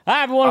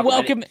Hi, everyone.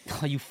 Welcome.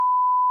 Oh, you.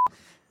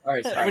 All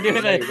right, sorry.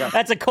 We're doing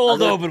that's a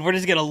cold open. We're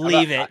just gonna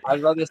leave it. I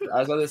was about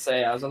to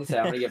say, I'm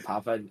gonna get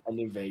Papa a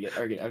new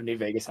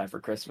Vegas hat for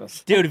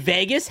Christmas. Dude,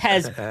 Vegas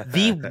has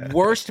the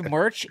worst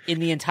merch in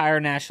the entire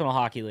National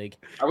Hockey League.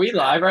 Are we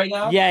live right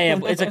now? Yeah,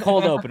 it's a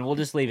cold open. We'll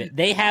just leave it.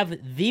 They have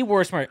the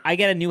worst merch. I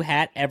get a new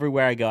hat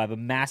everywhere I go. I have a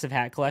massive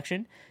hat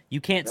collection.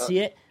 You can't see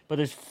it, but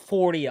there's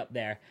 40 up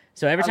there.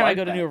 So every time I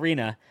go to a new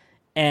arena,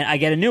 and I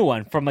get a new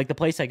one from like the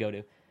place I go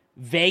to.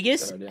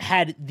 Vegas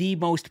had the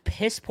most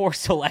piss poor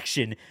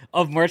selection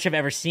of merch I've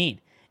ever seen.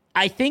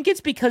 I think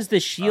it's because the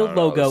Shield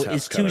logo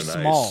is too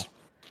small.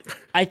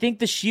 I think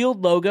the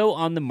Shield logo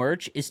on the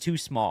merch is too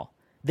small.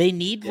 They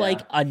need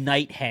like a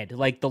knight head,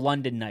 like the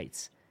London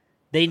Knights.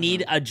 They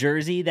need a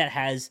jersey that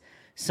has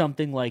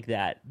something like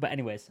that. But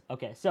anyways,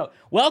 okay. So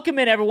welcome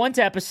in everyone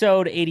to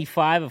episode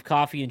 85 of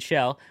Coffee and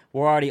Shell.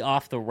 We're already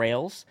off the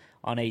rails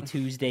on a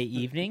Tuesday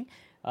evening.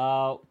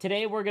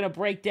 Today we're going to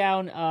break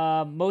down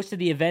most of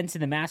the events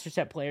and the master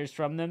set players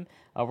from them.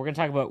 We're going to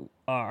talk about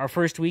our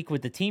first week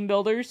with the team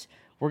builders.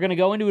 We're going to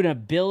go into an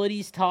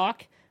abilities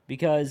talk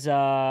because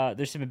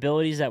there's some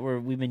abilities that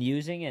we've been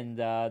using and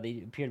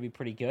they appear to be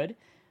pretty good.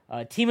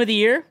 Team of the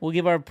year, we'll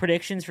give our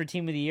predictions for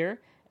team of the year.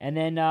 And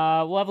then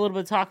we'll have a little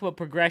bit of talk about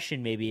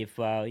progression maybe if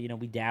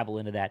we dabble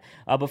into that.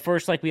 But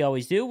first, like we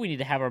always do, we need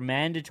to have our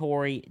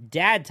mandatory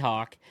dad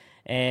talk.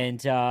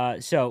 And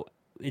so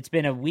it's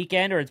been a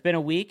weekend or it's been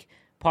a week.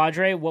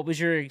 Padre, what was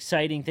your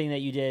exciting thing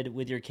that you did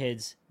with your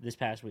kids this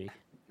past week?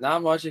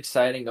 Not much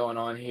exciting going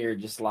on here.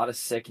 Just a lot of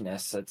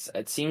sickness.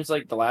 It seems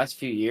like the last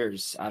few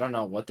years. I don't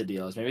know what the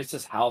deal is. Maybe it's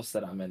this house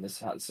that I'm in.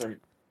 This is our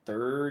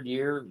third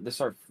year.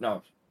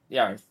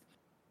 Our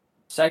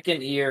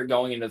second year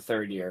going into the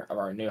third year of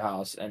our new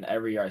house. And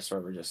every year I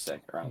swear we're just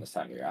sick around this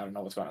time of year. I don't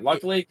know what's going on.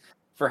 Luckily,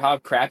 for how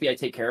crappy I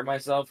take care of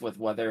myself with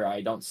whether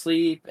I don't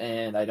sleep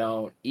and I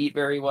don't eat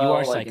very well. You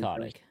are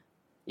psychotic.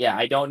 Yeah,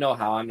 I don't know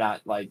how I'm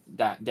not like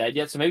that dead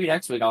yet. So maybe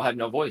next week I'll have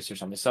no voice or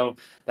something. So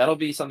that'll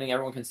be something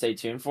everyone can stay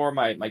tuned for.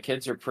 My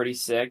kids are pretty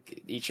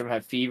sick. Each of them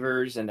have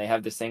fevers and they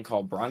have this thing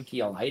called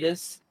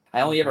bronchiolitis.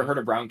 I only ever heard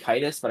of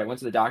bronchitis, but I went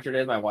to the doctor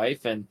today with my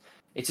wife and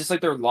it's just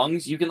like their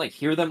lungs, you can like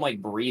hear them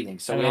like breathing.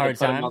 So we had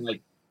to put them on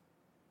like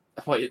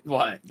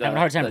what? Having a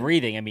hard time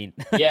breathing. I mean,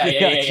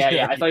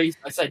 yeah. I thought you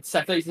said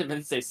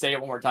say it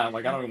one more time.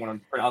 Like I don't even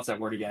want to pronounce that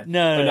word again.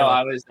 No.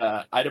 I was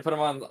I had to put them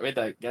on with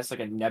I guess like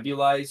a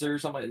nebulizer or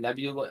something. A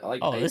nebula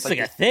like this is like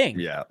a thing.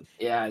 Yeah,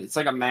 it's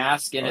like a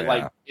mask, and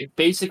it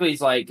basically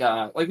is like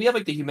we have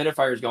like the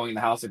humidifiers going in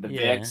the house, like the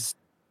Vicks,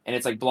 and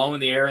it's like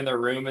blowing the air in their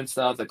room and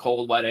stuff, the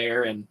cold wet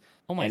air, and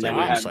oh my god,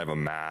 we just have a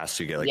mask.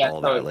 You get like all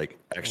that like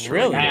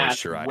extra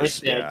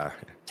moisturize. Yeah.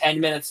 10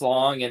 minutes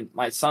long, and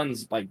my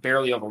son's like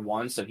barely over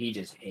 1, so he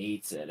just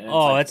hates it. And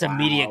it's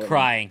immediate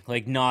crying,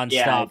 like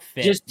nonstop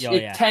fit.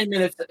 10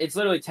 minutes. It's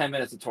literally 10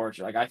 minutes of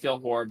torture. Like I feel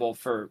horrible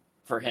for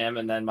him,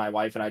 and then my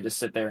wife and I just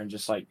sit there and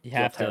just like you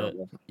have to.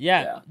 Terrible.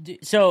 Yeah.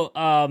 So,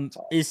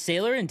 is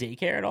Sailor in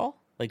daycare at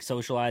all? Like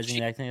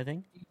socializing, that kind of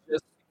thing.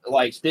 Just,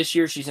 like this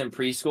year, she's in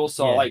preschool.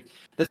 So like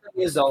the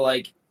thing is though,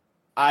 like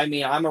I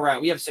mean, I'm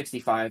around. We have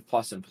 65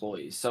 plus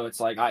employees, so it's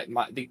like our.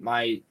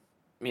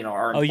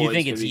 Oh, you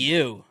think it's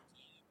you?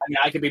 I mean,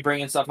 I could be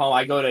bringing stuff home.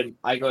 I go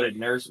to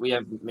nurse. We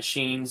have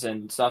machines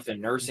and stuff in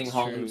nursing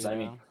homes. True, I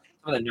mean,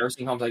 some of the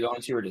nursing homes I go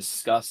into are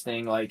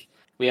disgusting. Like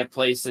we have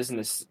places in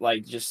this,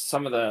 like just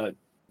some of the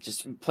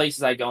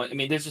places I go. I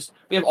mean,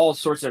 we have all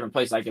sorts of different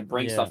places I could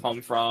bring stuff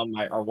home from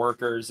our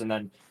workers, and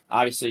then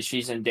obviously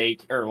she's in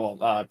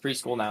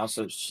preschool now,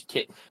 so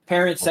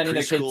parents sending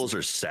their kids. Preschools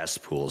are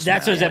cesspools.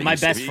 That's what like, my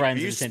best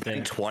friends. You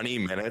spend 20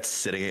 minutes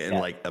sitting in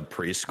like a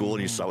preschool,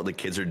 and you saw what the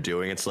kids are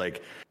doing. It's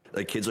like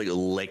kids like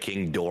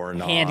licking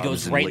doorknobs, hand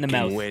goes right in the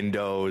mouth,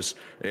 windows.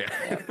 Yeah.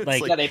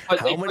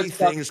 How many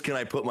things can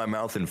I put in my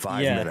mouth in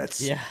 5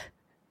 minutes? Yeah.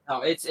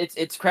 No,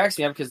 it's cracks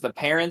me up because the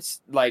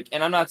parents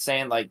and I'm not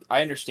saying like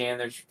I understand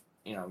there's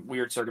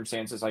weird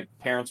circumstances like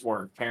parents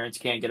work, parents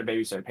can't get a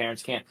babysitter,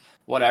 parents can't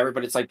whatever,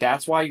 but it's like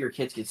that's why your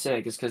kids get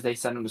sick is because they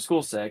send them to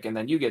school sick and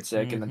then you get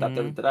sick and then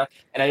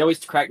and it always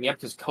cracked me up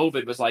because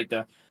COVID was like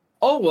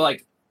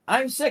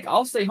I'm sick.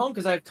 I'll stay home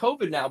because I have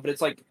COVID now. But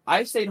it's like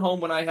I stayed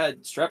home when I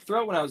had strep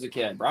throat when I was a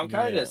kid,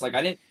 bronchitis. Like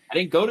I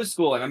didn't go to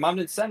school. Like my mom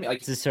didn't send me. Like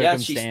it's a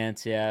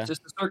circumstance. It's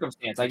just a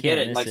circumstance. I get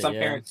it. Like some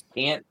parents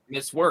can't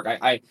miss work.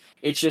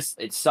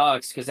 It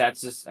sucks because that's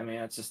just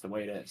the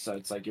way it is. So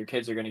it's like your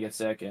kids are gonna get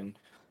sick and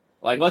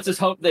like let's just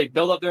hope they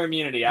build up their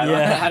immunity. I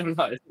don't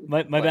know.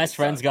 My best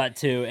friend's got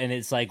 2, and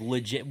it's like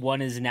legit.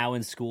 One is now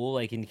in school,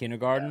 like in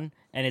kindergarten.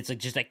 And it's like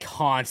just a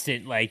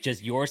constant, like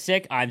just you're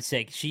sick, I'm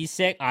sick, she's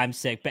sick, I'm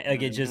sick. But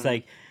like it's just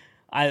like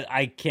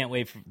I can't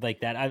wait for like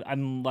that.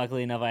 I'm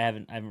luckily enough I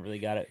haven't really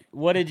got it.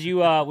 What did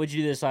you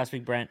do this last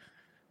week, Brent?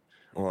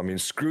 Well, I mean,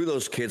 screw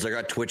those kids. I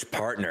got Twitch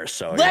partners,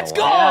 so let's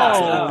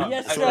go.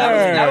 Yes, sir.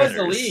 That was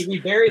the lead. We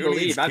buried the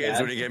lead. Kids,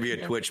 when you give me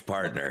a Twitch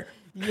partner.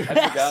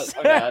 Yes,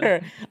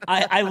 sir.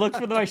 I looked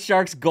for my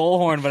Sharks goal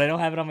horn, but I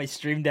don't have it on my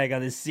stream deck on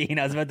this scene.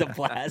 I was about to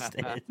blast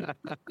it.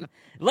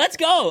 Let's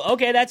go.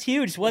 Okay, that's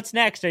huge. What's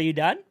next? Are you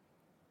done?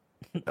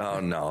 Oh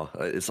no,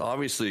 it's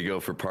obviously go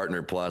for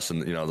Partner Plus,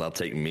 and that'll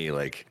take me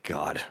like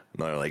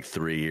another like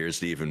 3 years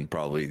to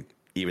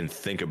even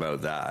think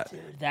about that.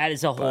 That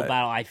is a whole But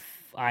battle.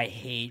 I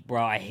hate,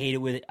 bro. I hate it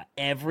with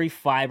every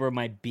fiber of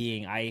my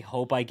being. I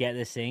hope I get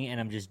this thing and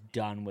I'm just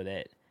done with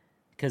it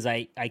because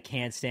I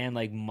can't stand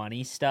like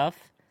money stuff.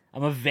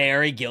 I'm a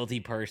very guilty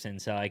person,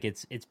 so like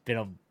it's been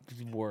a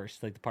worse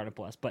like the Partner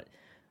Plus, but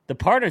the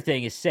Partner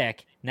thing is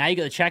sick. Now you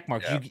got the check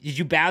mark. Yeah. Did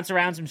you bounce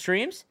around some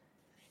streams?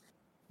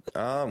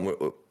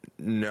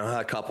 No,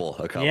 a couple.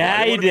 Yeah,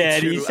 I don't you wanna be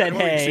did. too- You said, I don't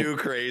wanna be "Hey." too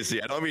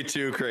crazy. I don't wanna be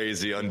too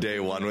crazy on day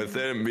one with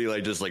it and be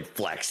like just like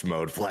flex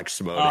mode.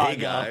 Oh, Hey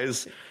no.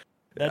 guys.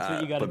 That's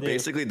what you got to But do.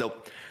 basically,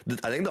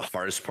 I think the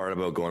hardest part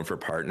about going for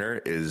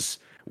Partner is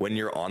when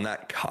you're on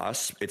that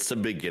cusp. It's the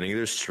beginning of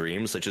their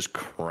streams that just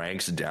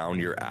cranks down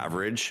your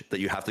average.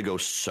 That you have to go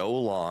so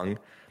long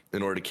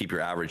in order to keep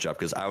your average up.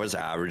 Because I was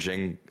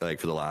averaging like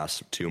for the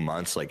last 2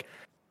 months, like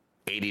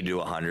 80 to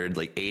 100,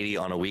 like 80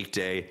 on a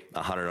weekday,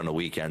 100 on a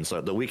weekend.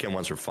 So the weekend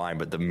ones were fine,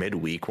 but the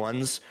midweek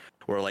ones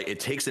were like it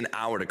takes an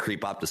hour to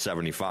creep up to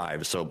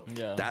 75. So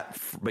Yeah. that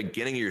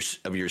beginning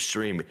of your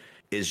stream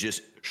is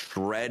just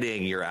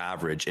shredding your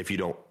average if you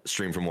don't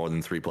stream for more than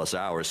 3+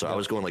 hours. So I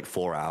was going like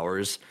 4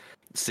 hours,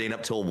 staying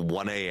up till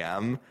 1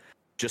 a.m.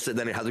 Just that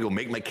then I had to go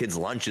make my kids'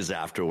 lunches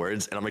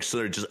afterwards, and I'm like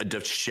sort of just a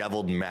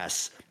disheveled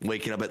mess,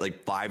 waking up at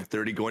like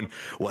 5:30, going,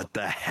 "What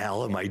the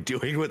hell am I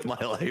doing with my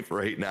life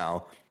right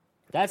now?"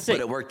 That's But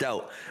it. it worked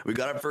out. We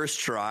got it first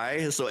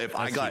try. So if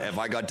I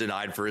got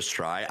denied first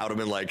try, I would have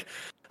been like,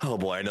 "Oh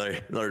boy,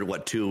 another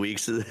what 2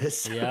 weeks of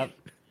this." Yep.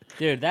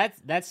 Dude,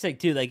 that's sick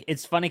too. Like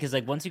it's funny because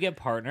like once you get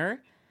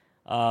Partner,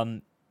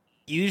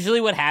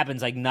 usually what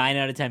happens like 9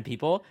 out of 10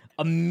 people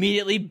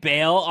immediately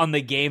bail on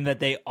the game that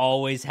they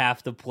always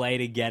have to play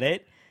to get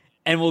it,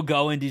 and will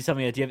go and do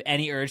something else. Do you have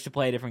any urge to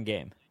play a different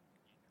game?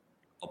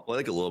 I'll play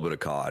like a little bit of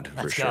COD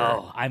for Let's sure.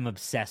 go. I'm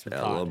obsessed with Yeah,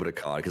 COD. a little bit of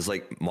COD because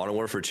like Modern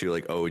Warfare 2,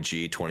 like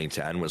OG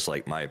 2010 was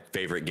like my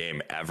favorite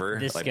game ever.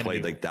 This is I gonna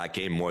played be- like that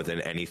game more than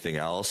anything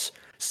else.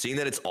 Seeing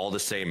that it's all the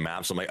same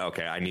maps, I'm like,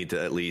 okay, I need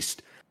to at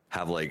least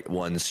have like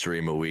one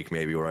stream a week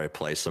maybe where I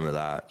play some of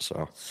that.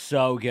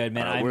 So good,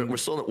 man. we're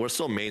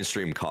still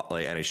mainstream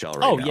like NHL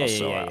right Oh now. yeah,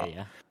 so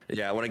yeah.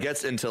 yeah, when it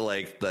gets into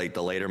like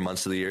the later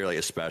months of the year, like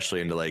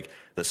especially into like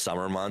the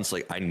summer months,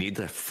 like I need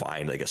to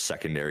find like a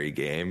secondary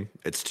game.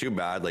 It's too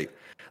bad. Like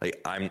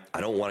I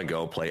don't want to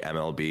go play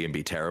MLB and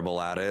be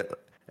terrible at it.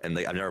 And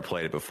like, I've never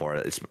played it before.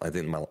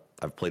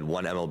 I've played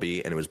one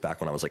MLB and it was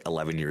back when I was like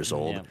 11 years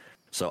old. Yeah.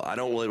 So I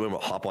don't really want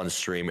to hop on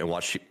stream and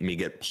watch me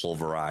get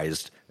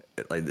pulverized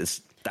like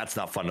this. That's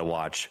not fun to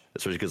watch,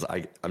 especially because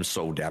I'm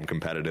so damn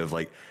competitive.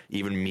 Like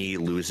even me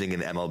losing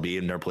in MLB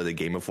and never played the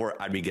game before,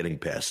 I'd be getting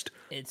pissed.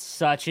 It's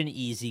such an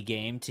easy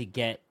game to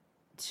get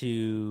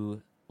to.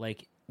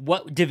 Like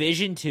what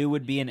Division 2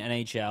 would be in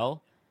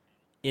NHL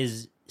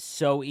is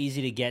so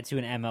easy to get to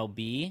in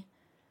MLB,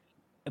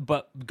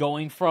 but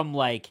going from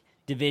like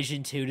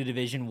Division 2 to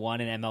Division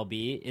 1 in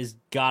MLB is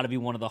got to be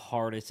one of the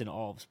hardest in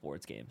all of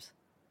sports games.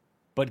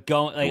 But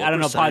going like What I don't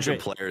know, percentage Padre.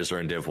 of players are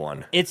in Div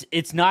 1?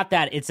 It's not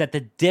that. It's that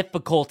the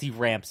difficulty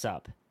ramps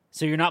up.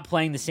 So you're not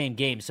playing the same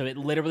game. So it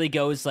literally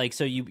goes like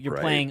so you're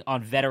Right. playing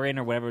on veteran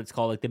or whatever it's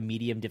called, like the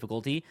medium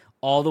difficulty,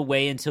 all the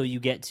way until you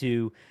get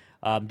to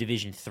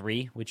Division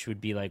 3, which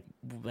would be like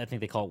I think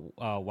they call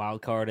it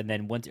wild card, and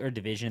then once or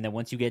division, and then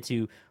once you get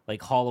to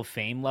like Hall of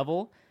Fame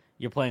level,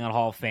 you're playing on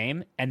Hall of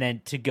Fame, and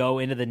then to go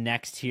into the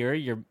next tier,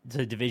 you're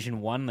to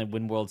Division 1, like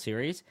win World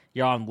Series,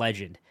 you're on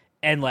Legend,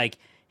 and like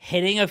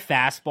hitting a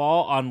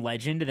fastball on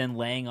Legend and then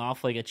laying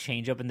off like a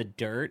changeup in the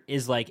dirt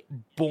is like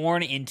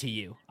born into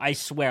you. I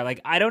swear.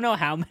 Like I don't know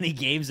how many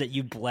games that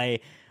you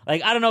play.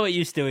 Like I don't know what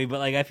you're doing, but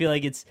like I feel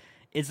like it's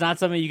not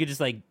something you could just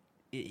like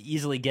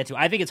easily get to.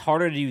 I think it's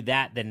harder to do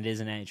that than it is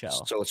in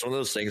NHL. So it's one of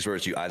those things where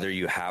it's either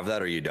you have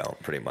that or you don't,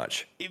 pretty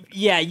much.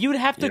 Yeah, you would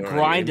have to You know what I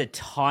grind mean? a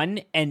ton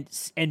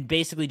and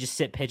basically just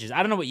sit pitches.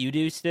 I don't know what you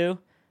do, Stu,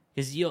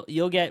 because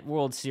you'll get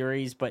World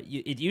Series, but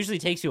it usually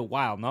takes you a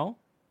while. No,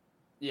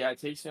 Yeah, it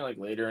takes me like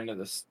later into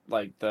this,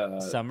 like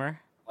the summer.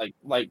 like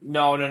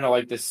no,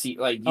 like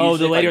like Oh,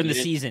 the usually, later like, in the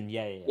you- season.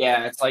 Yeah.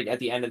 Yeah, it's like at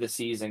the end of the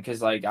season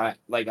because like I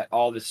like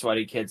all the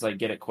sweaty kids like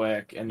get it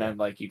quick, and then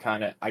like you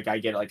kind of I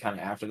get it like kind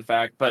of after the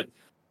fact. But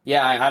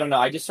yeah, I don't know.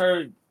 I just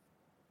started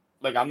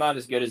like I'm not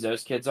as good as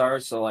those kids are,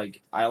 so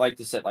like I like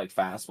to sit like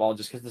fastball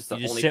just because it's the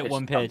You just only sit pitch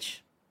one that comes-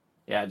 pitch.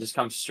 Yeah, it just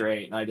comes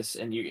straight,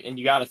 and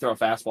you got to throw a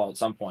fastball at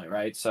some point,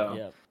 right? So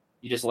Yeah.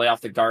 you just lay off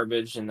the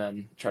garbage and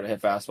then try to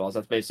hit fastballs.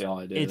 That's basically all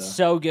I do. It's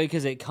though. so good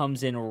because it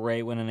comes in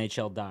right when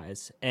NHL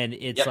dies, and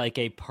it's Yep. like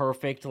a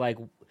perfect like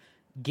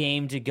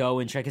game to go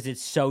and try because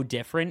it's so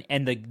different,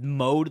 and the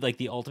mode, like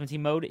the Ultimate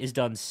Team mode, is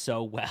done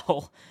so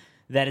well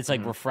that it's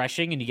like Mhm.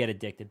 refreshing and you get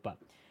addicted. But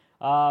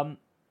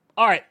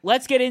all right,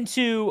 let's get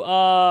into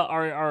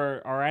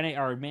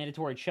our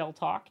mandatory chill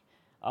talk.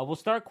 We'll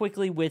start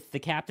quickly with the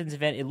captain's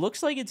event. It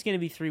looks like it's going to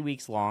be 3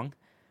 weeks long,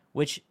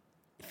 which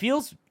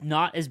feels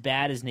not as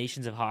bad as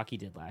Nations of Hockey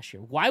did last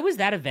year. Why was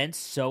that event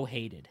so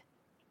hated?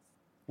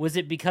 Was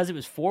it because it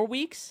was 4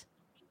 weeks?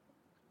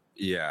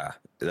 Yeah,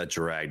 that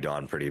dragged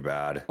on pretty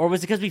bad. Or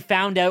was it because we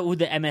found out who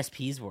the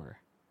MSPs were?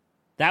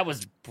 That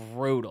was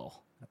brutal.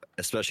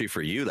 Especially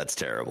for you, that's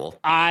terrible.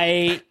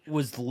 I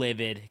was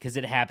livid because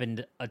it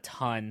happened a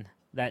ton.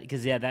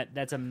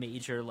 That's a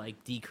major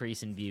like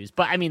decrease in views.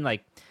 But I mean,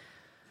 like,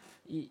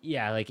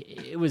 yeah, like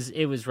it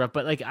was rough.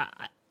 But like,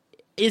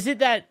 is it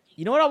that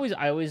you know what?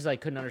 I always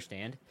like couldn't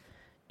understand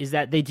is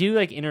that they do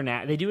like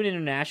they do an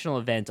international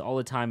event all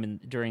the time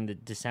during the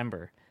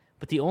December,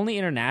 but the only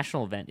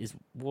international event is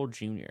World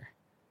Junior,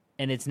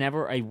 and it's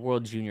never a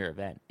World Junior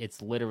event.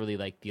 It's literally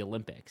like the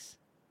Olympics.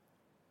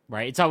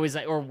 Right, it's always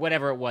like, or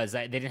whatever it was.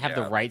 They didn't have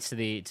the rights to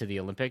the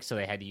Olympics, so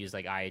they had to use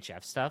like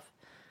IHF stuff.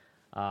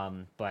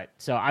 But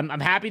so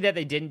I'm happy that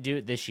they didn't do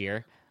it this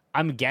year.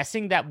 I'm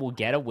guessing that we'll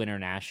get a Winter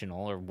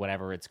National or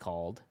whatever it's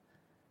called.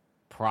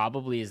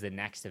 Probably is the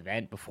next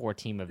event before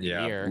Team of the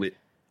Year,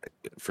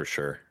 for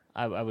sure.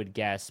 I would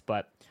guess.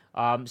 But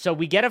so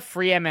we get a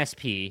free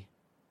MSP.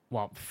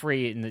 Well,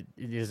 free, and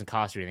it doesn't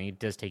cost you anything. It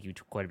does take you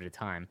quite a bit of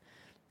time,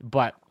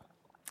 but.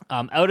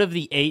 Out of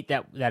the 8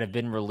 that have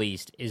been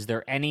released, is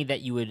there any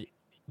that you would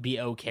be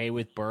okay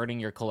with burning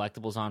your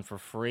collectibles on for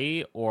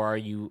free, or are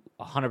you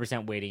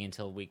 100% waiting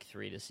until week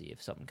 3 to see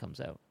if something comes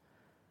out?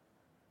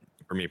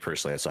 For me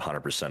personally, it's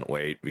 100%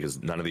 wait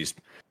because none of these.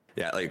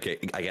 Yeah, like okay,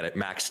 I get it,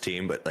 max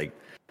team, but like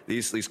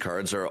these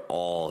cards are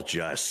all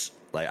just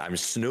like I'm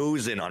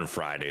snoozing on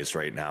Fridays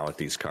right now with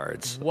these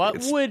cards.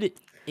 What would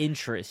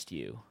interest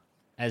you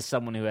as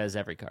someone who has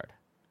every card?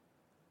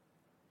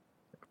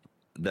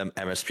 Them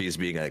MSPs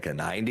being like a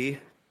 90.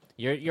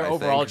 You're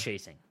overall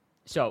chasing.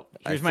 So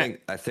I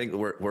think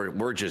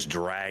we're just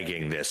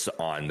dragging this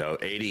on though.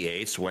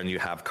 88s when you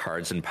have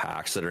cards and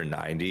packs that are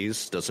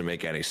 90s doesn't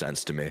make any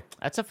sense to me.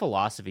 That's a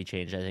philosophy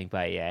change, I think,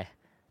 by EA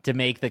to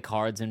make the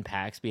cards and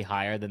packs be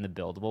higher than the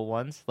buildable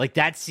ones. Like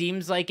that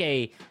seems like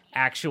a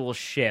actual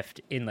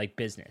shift in like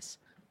business.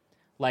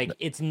 Like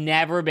it's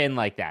never been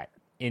like that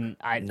in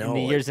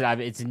the years that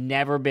it's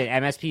never been.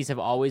 MSPs have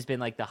always been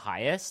like the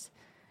highest.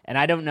 And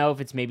I don't know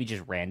if it's maybe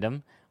just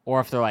random or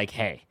if they're like,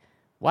 hey,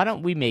 why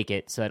don't we make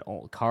it so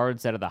that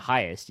cards that are the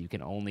highest you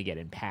can only get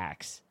in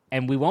packs?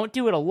 And we won't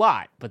do it a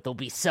lot, but there'll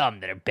be some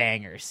that are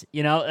bangers.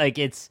 You know, like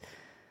it's,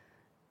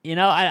 you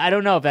know, I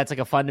don't know if that's like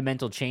a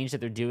fundamental change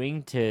that they're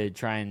doing to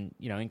try and,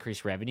 you know,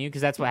 increase revenue.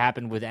 Because that's what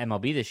happened with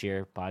MLB this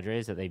year,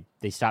 Padres, that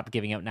they stopped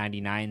giving out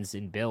 99s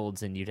in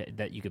builds and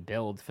that you could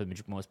build for the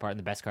most part, and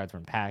the best cards were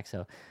in packs. So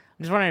I'm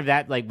just wondering if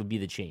that like would be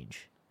the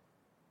change.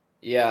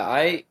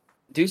 Yeah,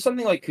 do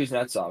something like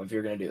Kuznetsov if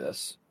you're going to do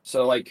this.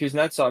 So, like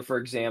Kuznetsov, for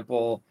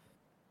example,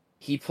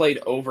 he played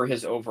over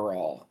his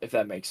overall, if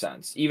that makes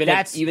sense. Even though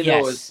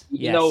it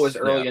was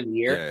early in the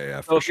year.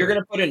 Yeah, so if you're going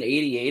to put an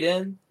 88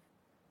 in,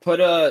 put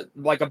a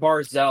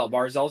Barzell.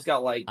 Barzell's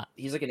got like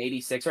he's like an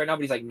 86 right now,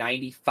 but he's like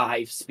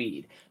 95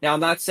 speed. Now I'm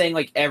not saying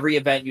like every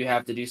event you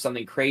have to do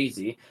something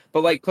crazy,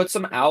 but like put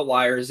some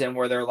outliers in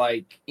where they're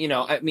like, you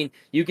know, I mean,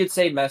 you could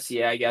say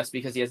Messier, I guess,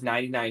 because he has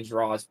 99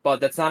 draws,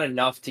 but that's not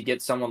enough to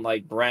get someone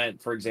like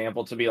Brent, for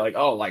example, to be like,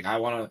 oh, like I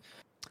want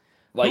to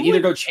like either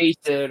go chase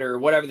it or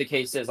whatever the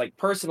case is. Like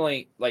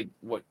personally, like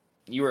what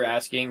you were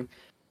asking,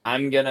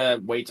 I'm going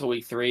to wait till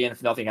week 3, and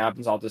if nothing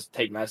happens, I'll just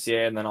take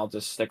Messier, and then I'll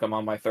just stick him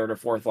on my 3rd or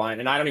 4th line.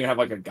 And I don't even have,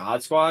 like, a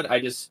God squad.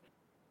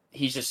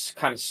 He's just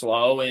kind of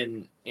slow,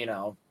 and, you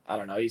know, I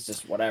don't know. He's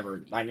just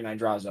whatever. 99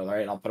 draws, though,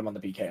 right? I'll put him on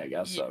the PK, I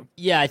guess. So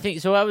yeah, I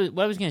think so.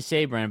 What I was going to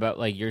say, Brent, about,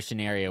 like, your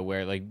scenario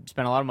where, like, you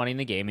spend a lot of money in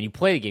the game, and you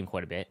play the game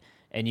quite a bit,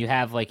 and you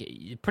have, like,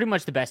 pretty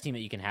much the best team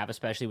that you can have,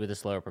 especially with a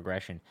slower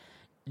progression.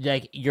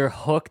 Like, you're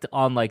hooked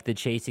on, like, the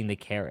chasing the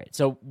carrot.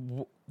 So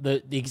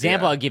the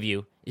example I'll give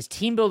you is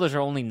team builders are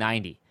only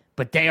 90.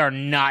 But they are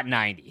not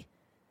 90.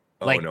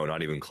 Like, no,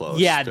 not even close.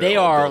 Yeah, they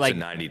are like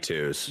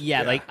 92s.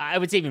 Yeah, like I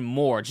would say even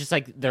more. Just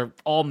like they're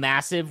all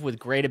massive with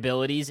great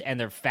abilities and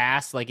they're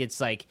fast. Like it's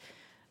like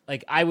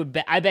I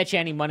bet you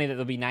any money that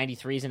there'll be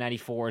 93s and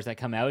 94s that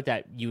come out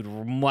that you'd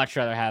much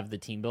rather have the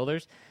team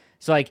builders.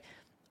 So like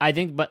I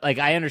think, but like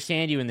I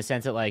understand you in the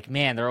sense that like,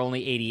 man, they're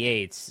only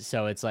 88s,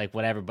 so it's like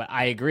whatever. But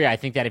I agree. I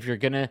think that if you're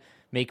gonna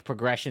make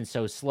progression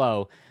so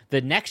slow,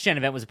 the next gen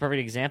event was a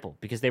perfect example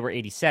because they were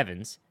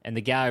 87s, and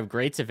the Gallery of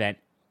Greats event,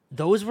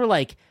 those were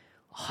like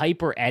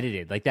hyper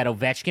edited. Like that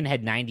Ovechkin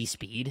had 90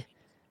 speed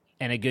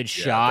and a good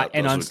shot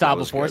and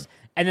unstoppable force.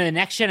 And then the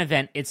next gen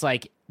event, it's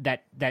like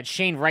that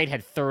Shane Wright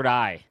had third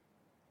eye.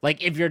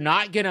 Like if you're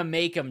not gonna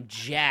make them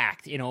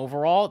jacked in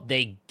overall,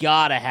 they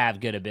gotta have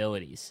good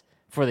abilities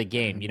for the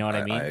game. You know what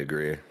I mean? I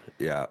agree.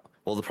 Yeah.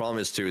 Well, the problem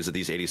is that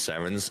these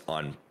 87s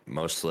on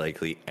most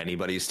likely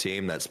anybody's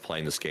team that's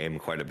playing this game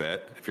quite a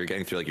bit, if you're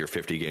getting through like your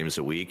 50 games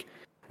a week,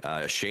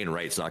 Shane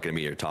Wright's not going to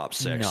be your top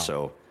 6.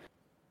 No.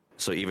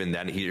 So even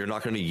then, you're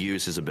not going to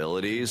use his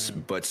abilities,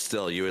 but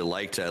still, you would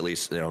like to at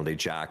least, you know, they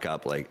jack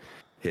up like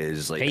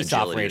his like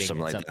agility or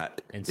something like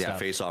that. Yeah,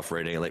 face-off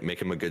rating, like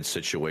make him a good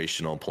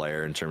situational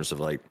player in terms of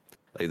like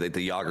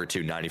the Yager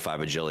 2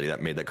 95 agility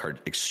that made that card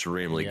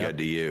extremely good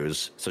to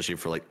use, especially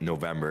for like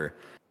November.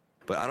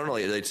 But I don't know.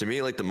 Like, to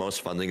me, like the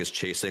most fun thing is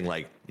chasing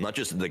like not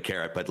just the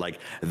carrot, but like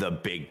the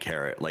big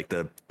carrot, like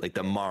the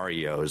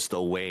Marios, the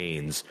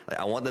Waynes. Like,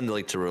 I want them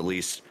to to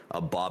release a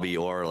Bobby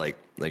Orr I'm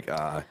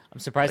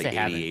surprised like they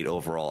haven't. 88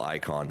 overall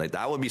icon. Like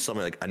that would be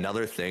something like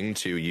another thing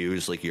to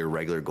use like your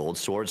regular gold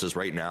swords. Is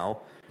right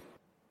now,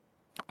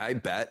 I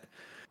bet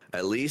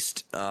at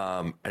least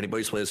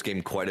anybody's played this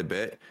game quite a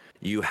bit.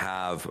 You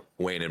have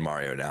Wayne and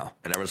Mario now,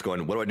 and everyone's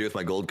going, "What do I do with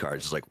my gold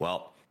cards?" It's like,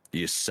 well,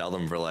 you sell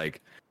them for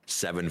like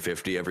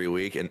 $750 every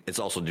week, and it's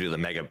also due to the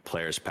mega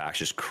players packs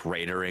just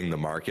cratering the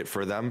market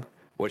for them,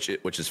 which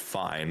is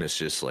fine. It's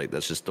just like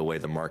that's just the way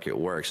the market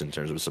works in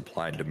terms of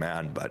supply and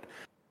demand. But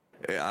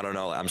I don't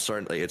know. I'm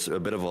starting like it's a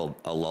bit of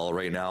a lull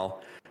right now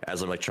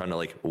as I'm like trying to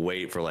like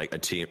wait for like a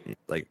team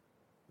like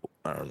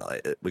I don't know.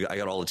 I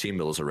got all the team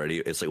builds already.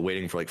 It's like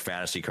waiting for like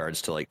fantasy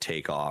cards to like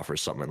take off or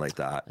something like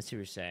that. I see what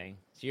you're saying.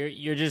 So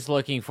you're just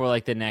looking for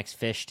like the next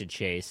fish to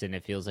chase, and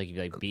it feels like you've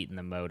like beaten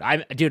the mode.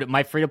 Dude,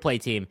 my free to play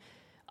team.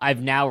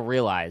 I've now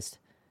realized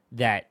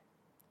that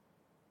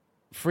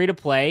free to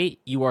play,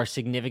 you are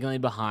significantly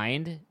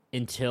behind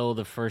until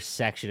the first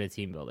section of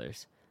team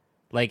builders.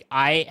 Like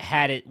I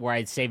had it where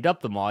I'd saved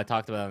up them all. I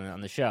talked about it on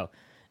the show,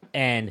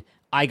 and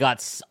I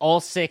got all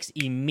 6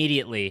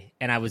 immediately,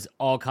 and I was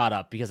all caught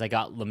up because I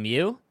got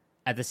Lemieux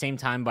at the same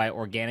time by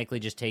organically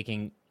just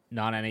taking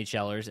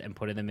non-NHLers and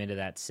putting them into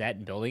that set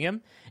and building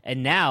them.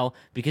 And now,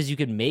 because you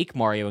can make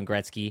Mario and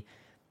Gretzky,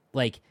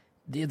 like,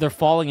 they're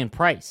falling in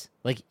price.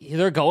 Like,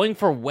 they're going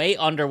for way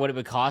under what it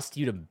would cost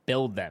you to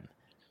build them.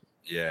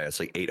 Yeah, it's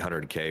like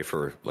 $800K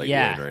for like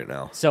Wayne right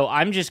now. So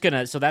I'm just going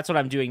to... So that's what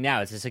I'm doing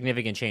now. It's a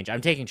significant change.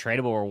 I'm taking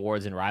tradable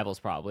rewards and Rivals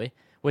probably,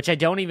 which I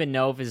don't even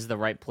know if is the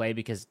right play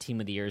because Team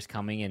of the Year is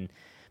coming.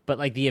 But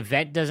like the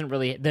event doesn't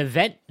really...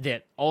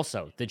 The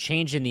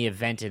change in the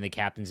event in the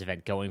Captain's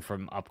event going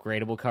from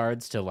upgradable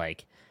cards to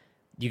like...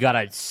 You got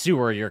to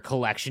sewer your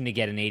collection to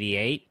get an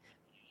 88.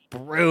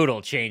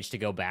 Brutal change to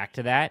go back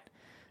to that.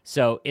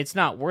 So it's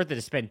not worth it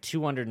to spend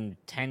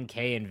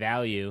 $210K in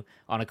value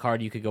on a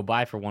card you could go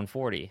buy for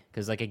 $140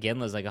 because like a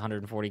Ginla's like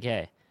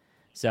 $140K.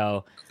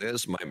 So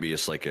this might be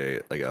just like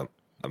a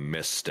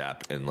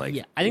misstep in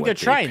like I think they're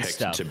trying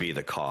stuff to be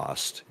the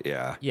cost.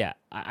 Yeah.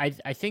 I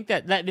think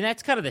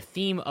that's kind of the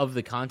theme of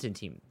the content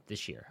team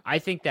this year. I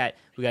think that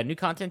we got a new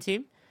content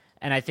team,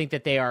 and I think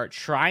that they are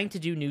trying to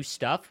do new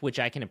stuff, which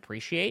I can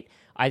appreciate.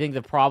 I think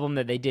the problem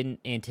that they didn't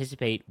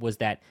anticipate was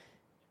that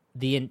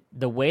the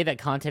way that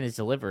content is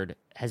delivered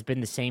has been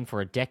the same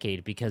for a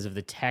decade because of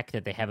the tech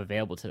that they have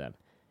available to them.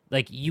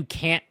 Like, you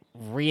can't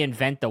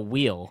reinvent the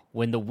wheel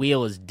when the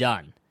wheel is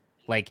done.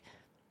 Like,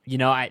 you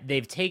know, I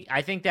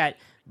think that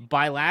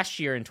by last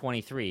year in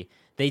 23,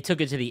 they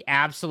took it to the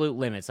absolute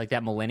limits, like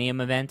that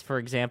Millennium event, for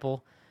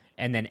example,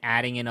 and then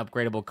adding in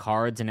upgradable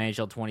cards in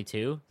NHL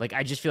 22. Like,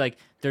 I just feel like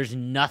there's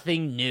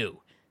nothing new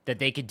that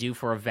they could do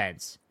for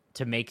events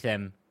to make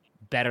them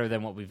better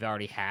than what we've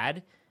already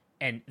had.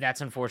 And that's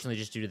unfortunately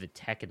just due to the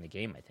tech in the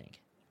game, I think.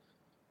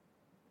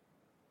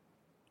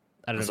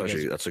 I don't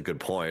know. That's a good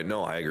point.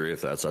 No, I agree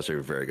with that. That's actually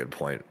a very good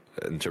point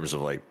in terms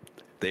of like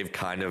they've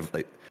kind of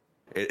like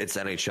it's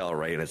NHL,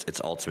 right? And it's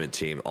Ultimate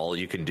Team. All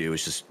you can do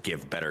is just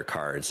give better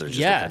cards. It just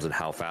depends on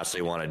how fast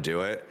they want to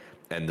do it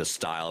and the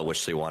style in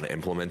which they want to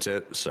implement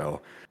it.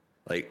 So,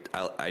 like,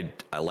 I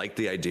like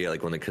the idea,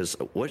 like because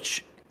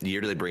which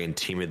year did they bring in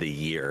Team of the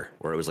Year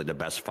where it was like the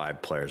best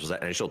 5 players? Was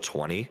that NHL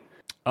 20?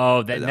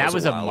 Oh, that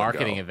was a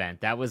marketing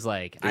event. That was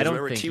like, I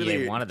don't think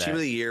EA wanted that. Team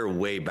of the Year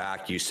way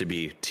back used to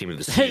be Team of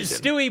the Season.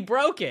 Stewie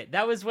broke it.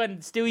 That was when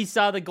Stewie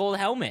saw the gold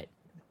helmet.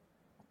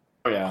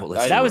 Oh,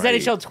 yeah. That was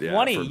NHL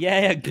 20.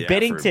 Yeah,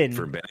 Binnington.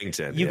 For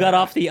Binnington. You got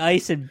off the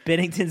ice and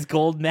Binnington's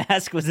gold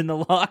mask was in the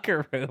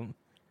locker room.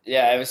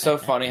 Yeah, it was so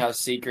funny how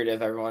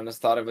secretive everyone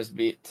just thought it was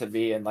to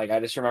be. And, like, I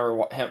just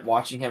remember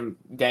watching him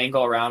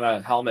dangle around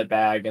a helmet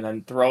bag and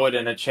then throw it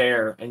in a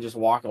chair and just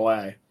walk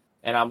away.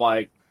 And I'm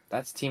like,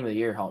 that's Team of the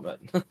Year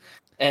helmet.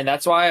 And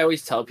that's why I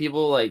always tell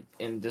people, like,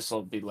 and this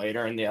will be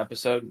later in the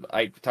episode,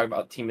 I talk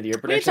about Team of the Year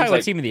predictions. We can talk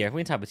about Team of the Year.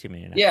 We can talk about Team of the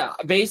Year now. Yeah,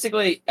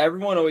 basically,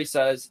 everyone always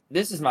says,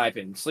 this is my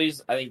opinion.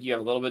 Sleeves, I think you have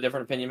a little bit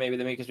different opinion maybe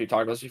than me because we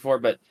talked about this before,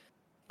 but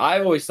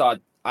I've always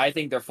thought, I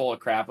think they're full of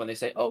crap when they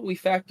say, oh, we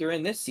factor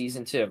in this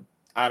season too.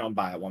 I don't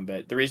buy it one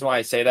bit. The reason why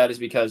I say that is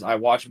because I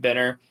watched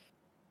Benner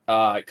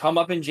come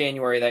up in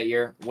January that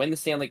year, win the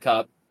Stanley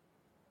Cup,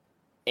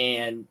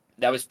 and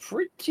that was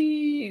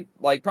pretty,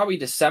 like, probably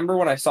December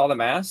when I saw the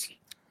mask.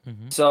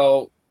 Mm-hmm.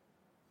 So,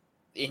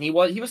 and he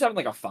was having,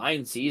 like, a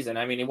fine season.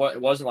 I mean, it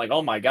wasn't like,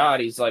 oh, my God,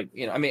 he's like,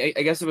 you know, I mean,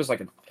 I guess it was like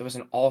it was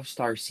an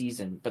all-star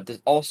season, but the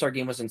all-star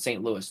game was in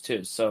St. Louis,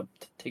 too, so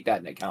take that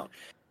into account.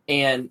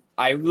 And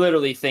I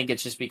literally think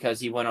it's just because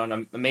he went on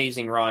an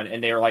amazing run,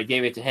 and they were like,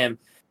 gave it to him.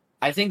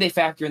 I think they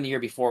factor in the year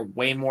before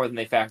way more than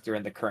they factor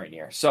in the current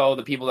year. So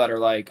the people that are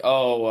like,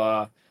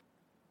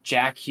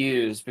 Jack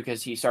Hughes,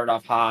 because he started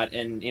off hot,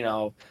 and, you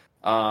know,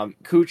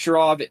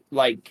 Kucherov,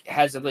 like,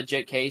 has a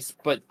legit case,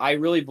 but I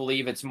really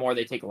believe it's more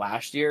they take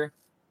last year.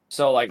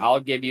 So, like, I'll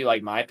give you,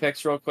 like, my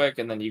picks real quick,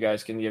 and then you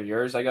guys can give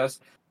yours, I guess.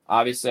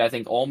 Obviously, I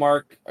think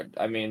Ullmark,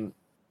 I think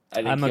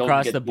I'm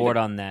across the board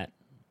on that.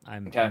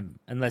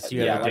 Unless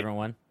you have a different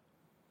one.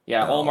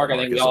 Yeah, Allmark, I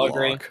think we is all a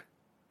agree. lock.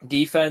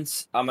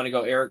 Defense, I'm going to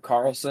go Erik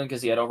Karlsson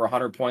because he had over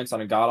 100 points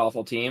on a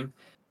god-awful team.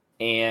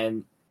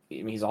 And I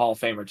mean, he's a Hall of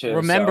Famer, too.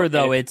 Remember, so,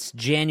 though, it's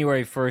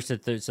January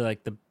 1st, so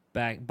like the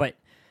back. But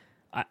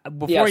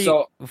before you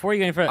go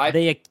any further,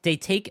 they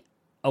take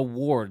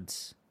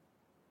awards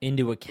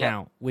into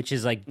account, which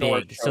is like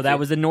big. So that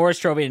was the Norris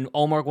Trophy, and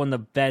Allmark won the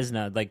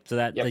Vezina. Like, so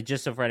that, like,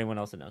 just so for anyone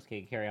else that knows.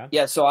 Okay, carry on.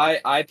 Yeah, so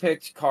I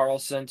picked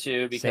Karlsson,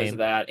 too, because of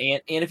that.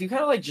 And if you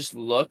kind of, like, just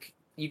look,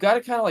 you got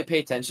to kind of, like, pay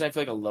attention, I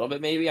feel like, a little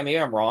bit, maybe. I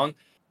mean, I'm wrong.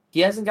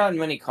 He hasn't gotten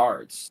many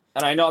cards.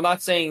 And I know I'm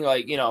not saying,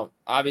 like,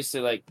 obviously,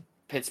 like,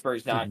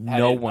 Pittsburgh's not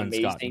no one's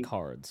gotten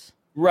cards.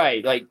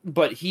 Right, like,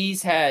 but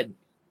he's had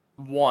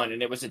one,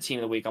 and it was a team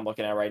of the week I'm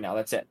looking at right now.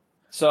 That's it.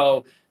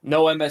 So,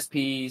 no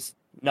MSPs,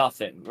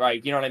 nothing,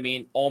 right? You know what I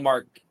mean?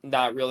 Allmark,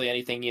 not really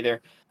anything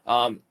either.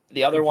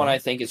 The other one I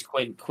think is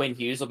Quinn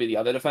Hughes will be the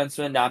other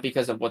defenseman, not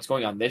because of what's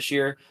going on this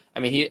year. I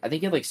mean, I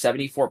think he had like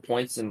 74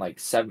 points in like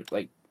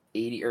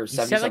 80 or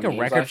 70. He set like a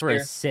record for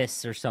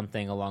assists or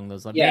something along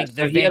those lines. Yeah,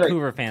 the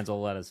Vancouver fans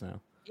will let us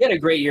know. He had a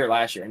great year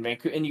last year in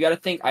Vancouver, and you got to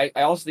think. I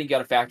also think you got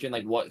to factor in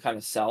like what kind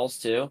of sells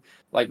too,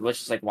 like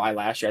which is like why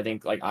last year I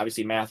think like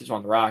obviously Matthews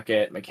won the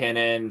Rocket,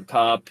 McKinnon,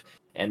 Cup,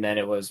 and then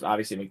it was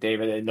obviously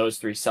McDavid, and those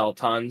three sell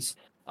tons.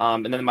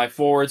 And then my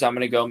forwards, I'm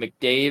going to go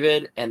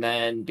McDavid, and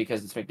then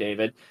because it's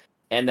McDavid,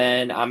 and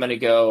then I'm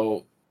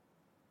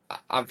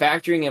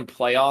factoring in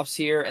playoffs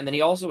here, and then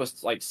he also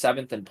was like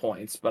 7th in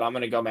points, but I'm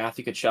going to go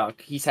Matthew Tkachuk.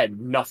 He's had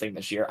nothing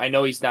this year. I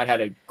know he's not had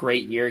a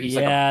great year.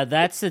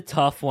 That's a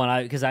tough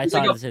one because I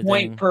thought like a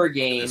point per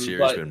game. This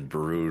year's been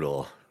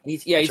brutal.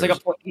 He's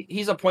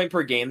a point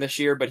per game this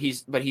year, but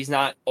he's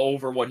not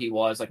over what he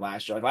was like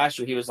last year. Like last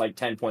year, he was like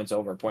 10 points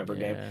over a point per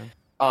game.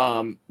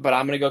 But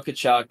I'm gonna go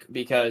Tkachuk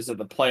because of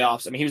the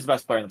playoffs. I mean, he was the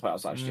best player in the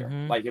playoffs last year.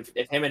 Like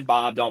if him and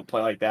Bob don't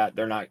play like that,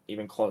 they're not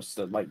even close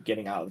to like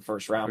getting out of the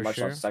first round, much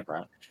less the second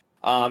round.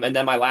 And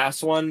then my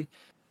last one,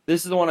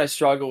 this is the one I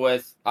struggle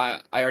with. I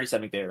already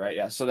said McDavid, right?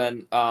 Yeah. So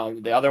then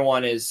the other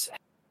one is,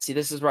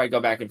 this is where I go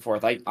back and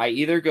forth. I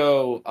either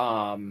go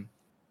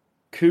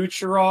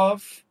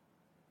Kucherov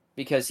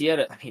because he had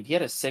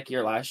a sick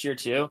year last year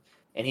too,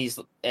 and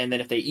then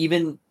if they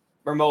even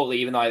remotely,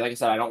 even though like I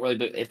said, I don't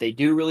really, if they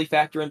do really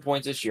factor in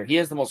points this year, he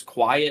has the most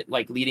quiet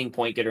like leading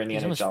point getter in the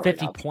NHL. Almost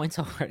 50 points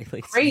already,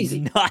 like,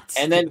 crazy, nuts.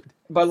 And then,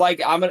 but like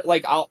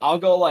I'll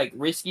go like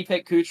risky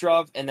pick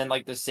Kucherov, and then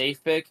like the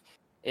safe pick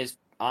is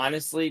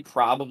honestly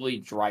probably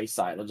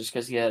Draisaitl, just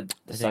because he had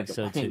the I think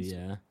so too.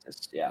 Yeah.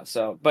 Yeah.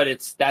 So,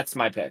 but that's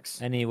my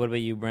picks. What about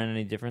you, Brandon?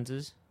 Any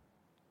differences?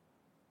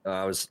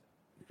 I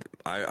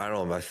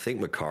don't know. I think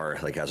Makar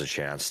like has a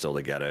chance still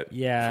to get it.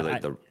 Yeah.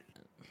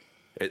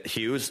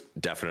 Hughes,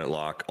 definite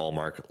lock.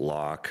 Allmark,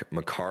 lock.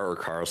 Makar or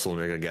Karlsson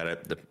are going to get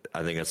it.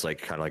 I think it's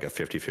like kind of like a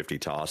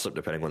 50-50 toss-up,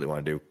 depending what they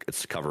want to do.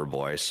 It's cover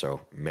boy,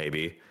 so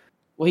maybe.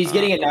 Well, he's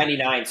getting a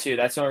 99, too.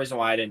 That's the only reason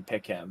why I didn't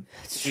pick him.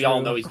 We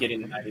all know he's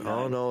getting the 99.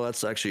 Oh, no,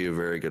 that's actually a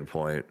very good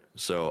point.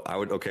 So I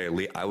would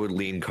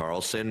lean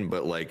Karlsson,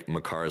 but like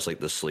Makar is like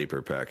the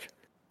sleeper pick.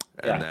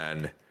 And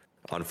then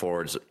on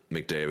forwards,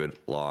 McDavid,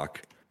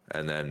 lock.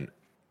 And then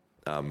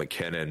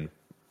McKinnon,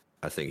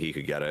 I think he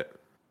could get it.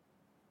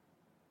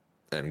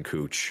 And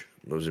Cooch.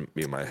 Those would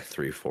be my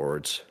three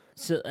forwards.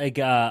 So, like,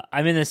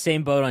 I'm in the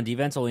same boat on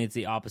defense, only it's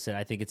the opposite.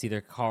 I think it's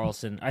either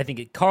Karlsson. I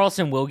think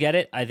Karlsson will get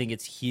it. I think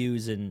it's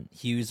Hughes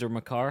or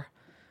Makar.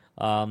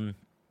 And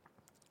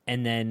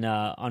then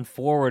on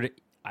forward,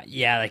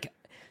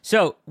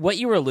 so what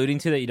you were alluding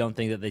to that you don't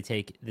think that they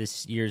take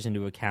this year's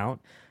into account,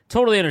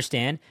 totally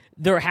understand.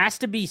 There has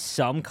to be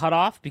some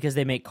cutoff because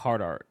they make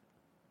card art,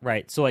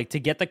 right? So, like, to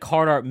get the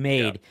card art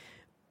made... Yeah.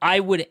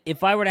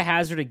 If I were to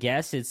hazard a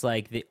guess, it's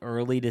like the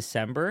early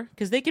December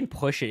because they can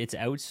push it. It's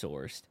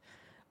outsourced.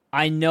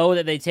 I know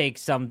that they take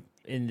some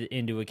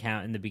into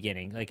account in the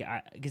beginning, like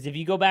because if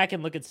you go back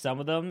and look at some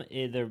of them,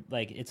 they're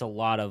like it's a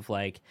lot of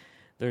like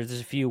there's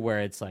a few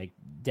where it's like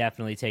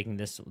definitely taking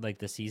this like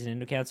the season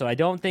into account. So I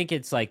don't think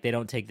it's like they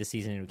don't take the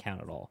season into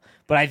account at all.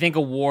 But I think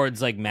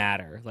awards like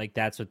matter. Like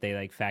that's what they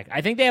like fact.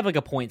 I think they have like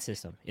a point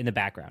system in the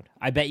background.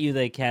 I bet you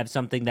they have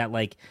something that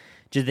like.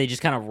 They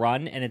just kind of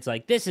run, and it's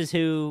like, this is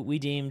who we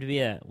deem to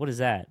be what is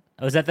that?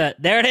 Oh, is that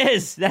there it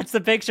is. That's the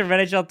picture of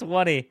NHL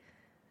 20.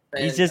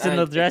 He's just in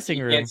the dressing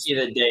room. You can't see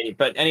the date.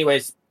 But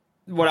anyways,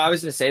 what I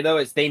was going to say, though,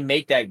 is they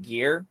make that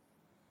gear.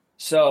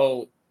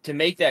 So to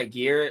make that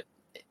gear,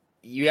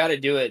 you got to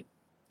do it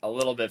a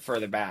little bit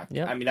further back.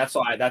 Yep. I mean,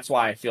 that's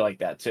why I feel like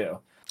that, too.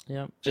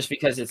 Yeah. Just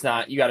because it's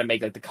not, you got to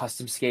make like the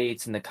custom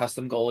skates and the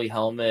custom goalie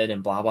helmet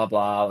and blah, blah,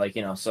 blah. Like,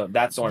 so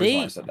that's the only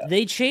reason I said that.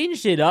 They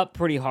changed it up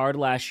pretty hard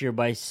last year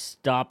by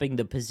stopping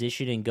the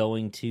position and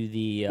going to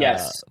the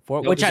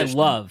which I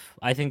love.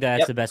 I think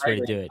that's the best way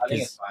to do it. I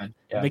think it's fine.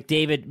 Yeah.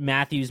 McDavid,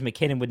 Matthews,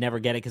 McKinnon would never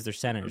get it because they're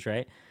centers,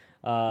 right?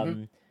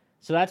 So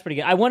that's pretty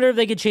good. I wonder if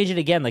they could change it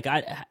again. Like,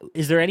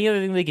 is there any other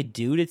thing they could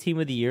do to Team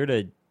of the Year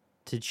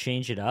to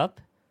change it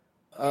up?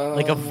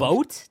 Like a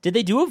vote? Did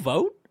they do a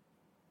vote?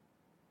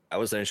 I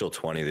was NHL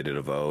 20. They did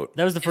a vote.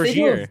 That was the If first they do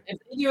year. if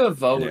they do a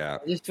vote, Yeah.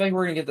 I just feel like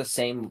we're gonna get the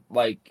same.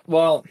 Like,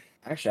 well,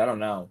 actually, I don't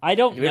know. I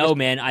don't Do we know, just-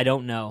 man. I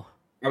don't know.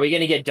 Are we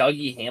gonna get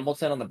Dougie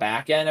Hamilton on the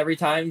back end every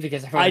time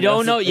because everyone I don't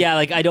knows know. it's Yeah,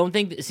 like I don't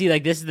think. See,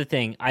 like this is the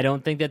thing. I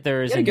don't think that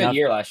there He is had a good enough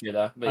year last year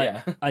though,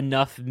 but yeah.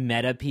 enough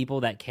meta people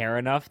that care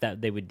enough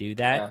that they would do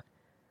that. Yeah.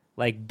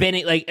 Like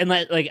Benny, like and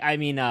like I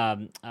mean,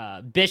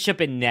 Bishop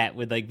and net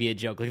would like be a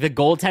joke. Like the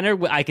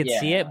goaltender, I could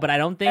see Yeah. it, but I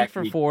don't think That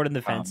for could be forward and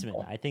defenseman.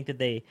 comical. I think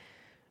that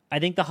I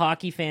think the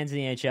hockey fans in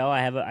the NHL,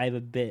 I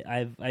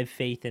have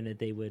faith in that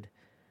they would.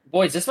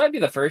 Boys, this might be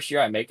the first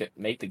year I make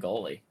the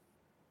goalie,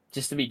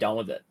 just to be done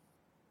with it.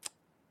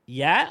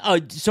 Yeah. Oh,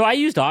 so I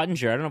used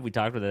Ottinger. I don't know if we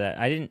talked about that.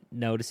 I didn't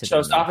notice it.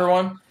 Showstopper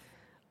one.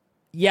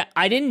 Yeah,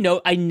 I didn't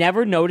know. I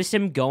never noticed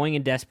him going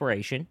in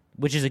desperation,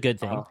 which is a good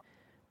thing. Uh-huh.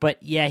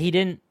 But yeah, he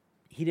didn't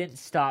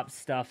stop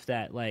stuff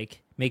that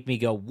like make me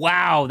go,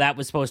 "Wow, that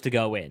was supposed to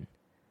go in."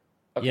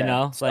 Okay. You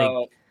know, so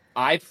like-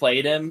 I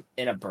played him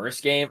in a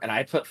burst game, and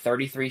I put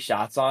 33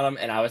 shots on him,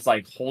 and I was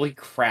like, "Holy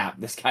crap,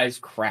 this guy's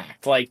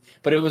cracked!" Like,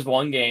 but it was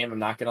one game. I'm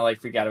not gonna like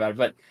freak out about it,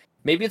 but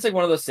maybe it's like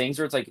one of those things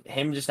where it's like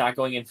him just not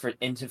going for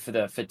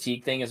the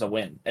fatigue thing is a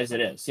win, as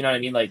it is. You know what I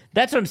mean? Like,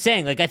 That's what I'm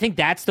saying. Like I think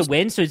that's the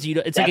win. So it's like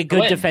That's a the good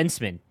win.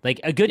 defenseman. Like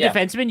a good Yeah.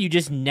 defenseman, you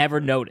just never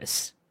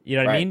notice. You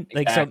know what I Right, mean?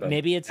 Like so exactly,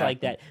 maybe it's like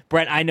that.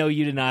 Brett, I know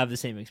you did not have the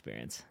same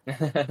experience.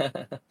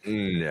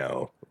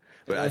 No,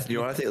 but you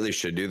know what I think they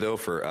should do though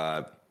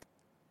for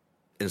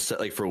instead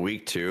like for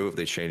week 2 if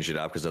they changed it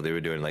up because they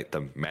were doing like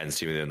the men's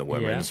team and the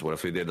women's. What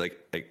if we did like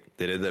they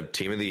did the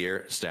team of the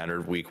year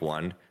standard week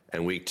 1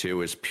 and week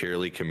 2 is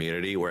purely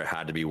community where it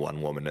had to be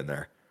one woman in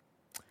there.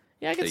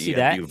 Yeah, I can That see you-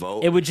 that. you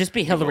vote- It would just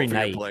be You vote Hillary for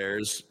your Knight.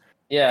 players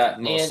yeah,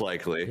 most and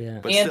likely, Yeah.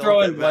 but And still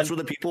throw in that's one-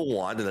 what the people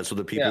want and that's what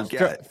the people Yeah.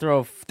 get. Throw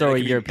Like, a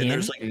and European.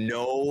 there's like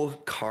no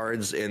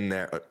cards in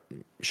there,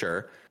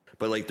 sure,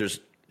 but like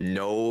there's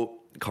no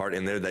card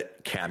in there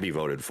that can't be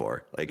voted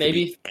for. Like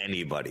Maybe-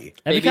 anybody.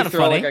 That'd be kind of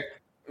throw funny. like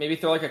maybe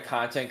throw like a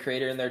content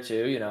creator in there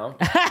too. You know,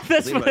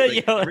 That's Think what about it,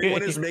 like, Hillary.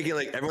 everyone is making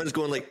like everyone's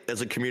going like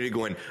as a community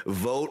going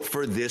vote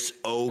for this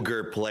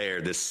ogre player,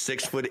 this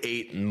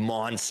 6'8"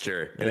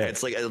 monster, and Yeah.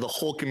 it's like the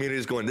whole community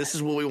is going. This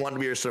is what we want to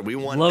be our star. We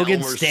want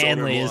Logan Elmer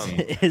Stanley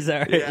Soderblom. is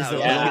our Yeah, is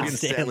Logan Logan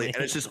Stanley,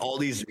 and it's just all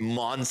these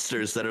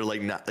monsters that are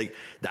like not like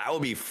that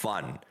would be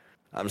fun.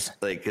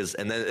 Like because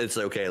and then it's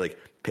okay like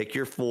pick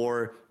your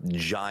 4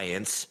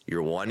 giants,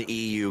 your 1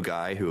 EU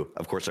guy who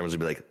of course everyone's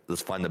gonna be like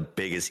let's find the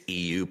biggest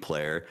EU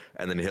player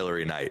and then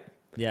Hillary Knight.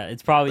 Yeah,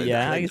 it's probably Like,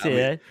 I like, can see I mean,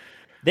 that.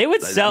 They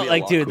would that'd sell be a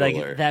like lot dude,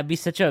 cooler. like that'd be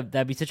such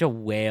a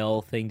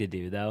whale thing to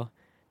do though.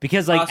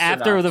 Because like Astronauts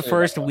after the too,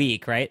 first though.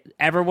 week, right?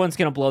 Everyone's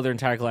gonna blow their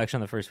entire collection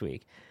on the first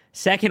week.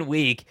 Second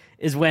week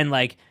is when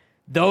like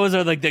those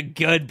are like the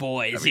good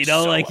boys, That'd be you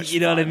know, so like much you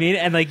know what I fun. mean?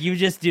 And like you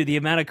just do the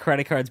amount of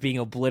credit cards being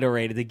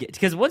obliterated to get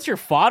because once your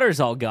fodder's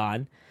all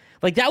gone,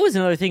 like that was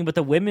another thing. But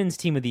the women's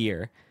team of the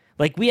year,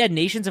 like we had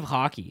Nations of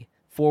Hockey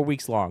 4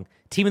 weeks long.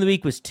 Team of the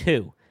week was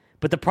 2.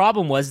 But the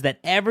problem was that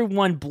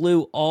everyone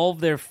blew all of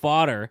their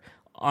fodder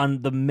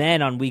on the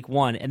men on week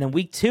 1, and then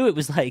week 2 it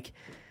was like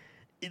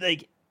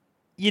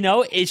you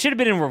know it should have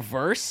been in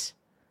reverse.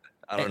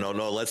 I don't know.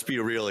 No, let's be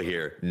real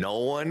here. No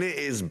one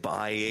is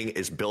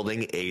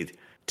building a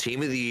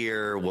team of the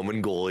year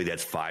woman goalie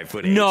that's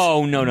 5'8".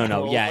 No.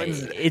 Yeah,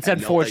 one's- it's no,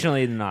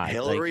 unfortunately not.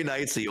 Hillary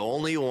Knight's the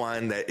only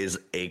one that is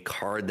a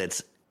card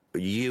that's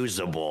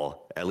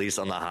usable, at least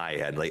on the high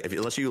end. Like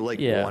unless you like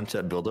Yeah. want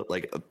to build up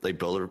like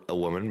build a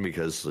woman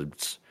because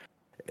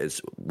it's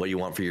what you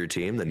want for your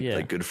team, then Yeah.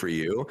 like good for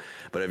you.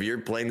 But if you're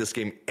playing this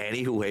game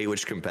anyway,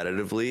 which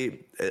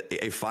competitively,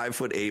 a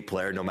 5'8"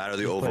 player, no matter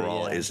the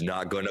overall, yeah. is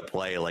not going to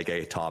play like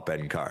a top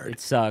end card. It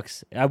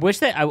sucks. I wish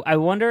that I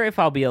wonder if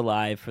I'll be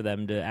alive for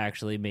them to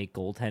actually make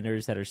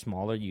goaltenders that are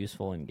smaller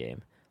useful in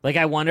game. Like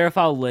I wonder if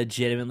I'll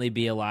legitimately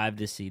be alive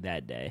to see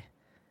that day.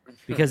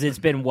 Because it's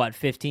been what,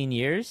 15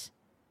 years?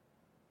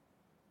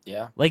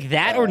 yeah. Like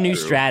that or new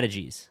True.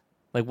 strategies?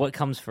 Like what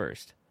comes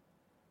first?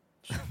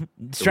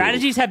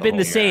 Strategies have been Oh,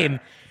 the same. man.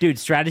 Dude,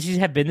 strategies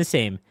have been the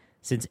same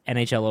since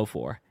NHL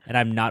 04. And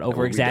I'm not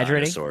over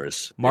exaggerating.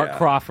 Dinosaurs. Mark Yeah.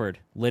 Crawford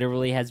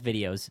literally has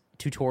videos,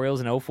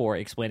 tutorials in 04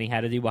 explaining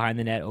how to do behind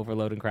the net,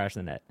 overload, and crash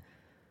the net.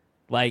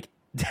 Like,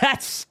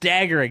 that's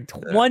staggering.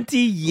 20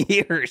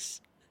 years.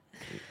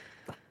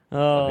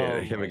 Oh,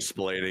 Yeah, him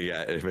explaining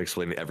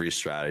every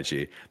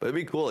strategy, but it'd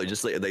be cool. It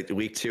just like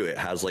week 2, it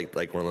has like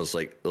one of those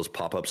like those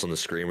pop ups on the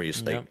screen where you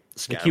just Yep. like The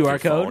scan QR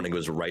with your phone code? and it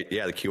goes right.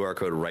 Yeah, the QR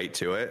code right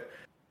to it,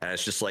 and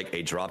it's just like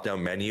a drop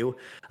down menu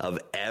of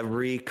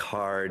every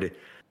card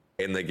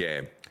in the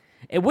game.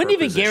 it wouldn't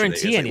per even position. guarantee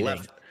It's like anything.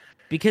 left-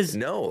 Because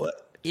No,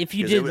 if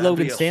you 'cause did it would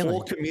Logan be a Stanley.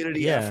 whole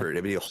community Yeah. effort.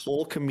 It'd be a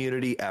whole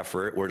community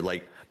effort where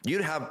like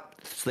you'd have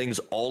things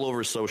all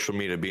over social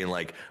media being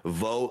like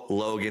vote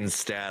Logan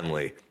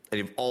Stanley. And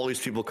you have all these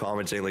people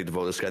commenting like to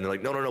vote this guy, and they're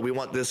like, no, we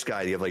want this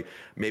guy. You have like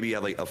maybe you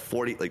have like a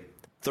 30%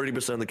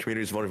 of the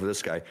community is voting for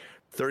this guy,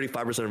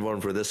 35% are voting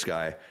for this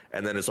guy,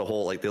 and then it's a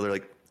whole like they're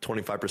like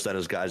 25%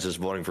 of guys just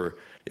voting for,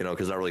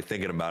 because not really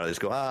thinking about it. They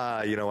just go,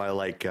 I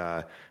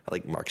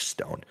like Mark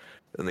Stone.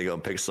 And they go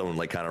and pick someone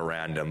like kind of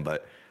random.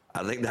 But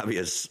I think that'd be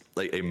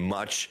a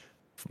much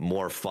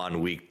more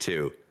fun week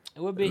too.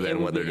 It would be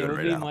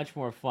much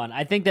more fun.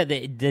 I think that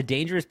the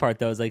dangerous part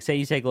though is like, say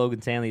you take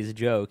Logan Stanley as a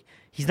joke,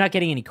 he's not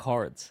getting any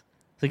cards.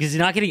 Because he's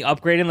not getting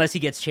upgraded unless he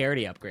gets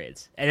charity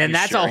upgrades, and then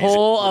that's a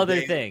whole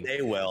other thing.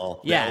 They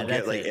will. Yeah,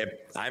 that's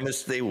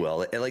it. They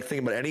will. And like,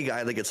 think about any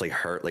guy that gets like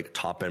hurt, like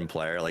top end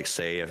player. Like,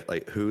 say if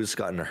like who's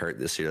gotten hurt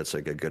this year? That's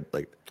like a good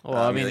like.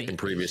 Well, like in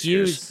previous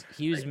years,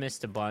 Hughes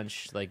missed a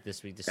bunch like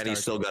this week. And he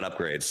still got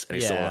upgrades, and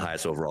he's still the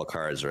highest overall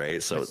cards,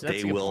 right? So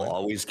they will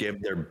always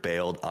give their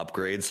bailed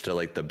upgrades to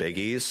like the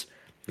biggies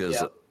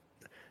because.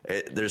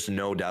 There's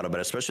no doubt about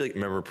it, especially like,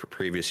 remember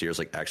previous years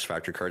like X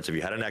Factor cards. If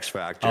you had an X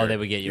Factor, they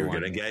would get you were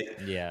one. Gonna get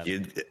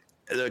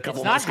A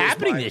couple. It's not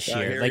happening this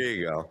year. Here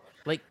you go.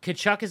 Like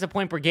Kachuk is a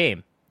point per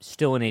game,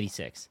 still an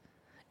 86.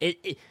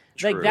 It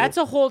like that's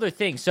a whole other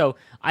thing. So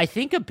I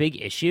think a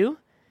big issue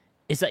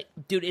is like,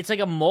 dude, it's like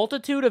a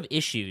multitude of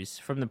issues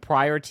from the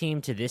prior team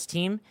to this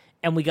team,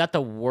 and we got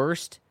the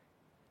worst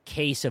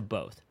case of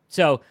both.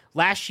 So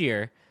last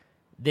year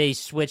they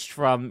switched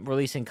from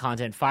releasing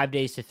content 5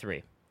 days to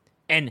 3,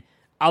 and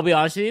I'll be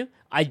honest with you,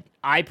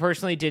 I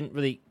personally didn't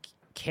really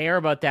care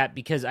about that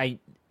because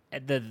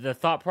the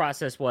thought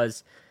process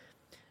was,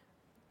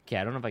 okay,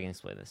 I don't know if I can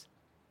explain this.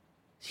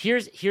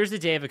 Here's the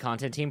day of a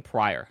content team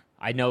prior.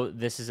 I know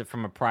this is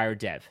from a prior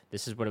dev.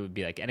 This is what it would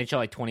be like. NHL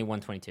like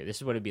 21-22. This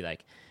is what it would be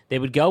like. They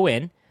would go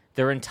in,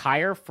 their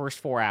entire first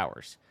 4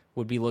 hours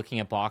would be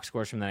looking at box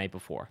scores from the night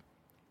before.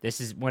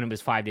 This is when it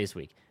was 5 days a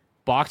week.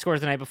 Box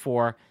scores the night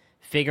before,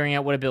 figuring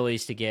out what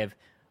abilities to give,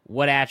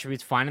 what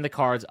attributes, finding the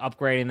cards,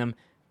 upgrading them,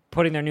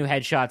 putting their new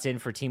headshots in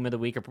for team of the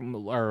week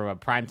or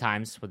prime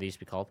times, what they used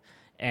to be called,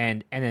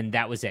 and then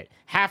that was it.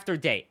 Half their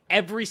day,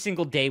 every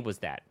single day was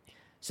that.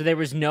 So there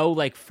was no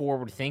like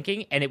forward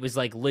thinking, and it was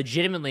like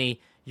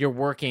legitimately you're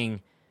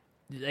working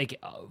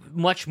like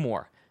much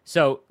more.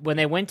 So when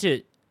they went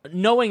to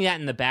knowing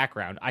that in the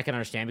background, I can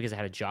understand because I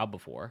had a job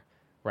before,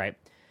 right?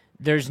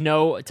 There's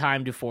no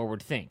time to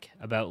forward think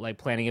about like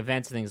planning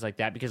events and things like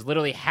that because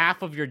literally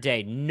half of your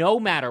day, no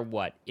matter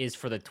what, is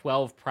for the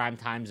 12 prime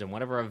times and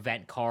whatever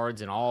event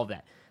cards and all of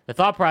that. The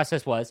thought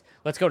process was,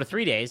 let's go to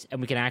 3 days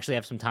and we can actually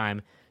have some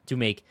time to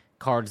make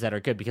cards that are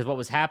good because what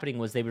was happening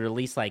was they would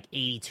release like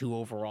 82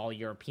 overall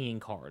European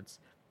cards.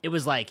 It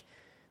was like,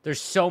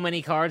 there's so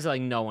many cards that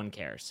like no one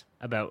cares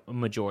about a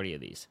majority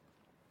of these.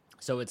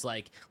 So it's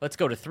like, let's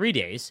go to 3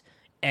 days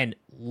and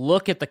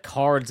look at the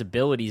card's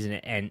abilities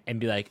and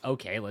be like,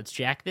 okay, let's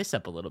jack this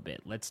up a little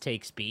bit. Let's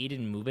take speed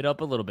and move it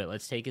up a little bit.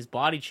 Let's take his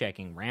body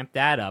checking, ramp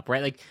that up,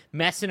 right? Like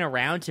messing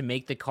around to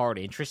make the card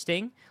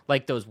interesting,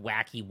 like those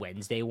wacky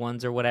Wednesday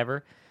ones or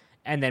whatever,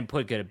 and then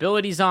put good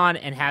abilities on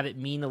and have it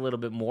mean a little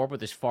bit more, but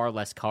there's far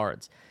less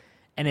cards.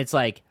 And it's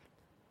like,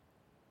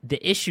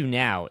 the issue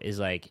now is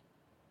like,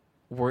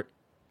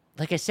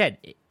 like I said,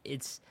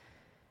 it's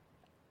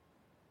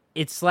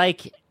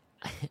like...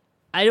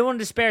 I don't want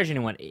to disparage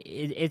anyone.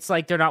 It's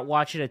like they're not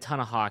watching a ton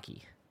of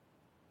hockey.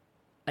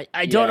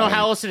 I don't know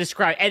how else to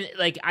describe it. And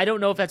like I don't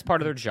know if that's part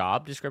of their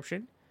job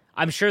description.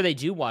 I'm sure they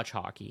do watch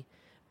hockey.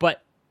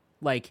 But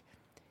like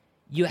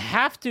you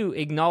have to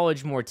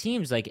acknowledge more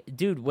teams. Like,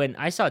 dude, when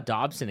I saw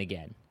Dobson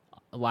again,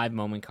 a live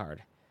moment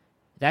card.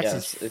 That's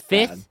his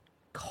 5th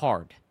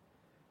card.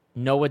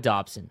 Noah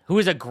Dobson, who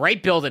is a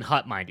great build in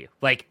Hut, mind you.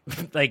 Like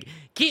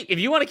if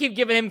you want to keep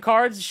giving him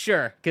cards,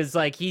 sure, because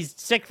like he's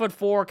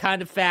 6'4",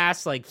 kind of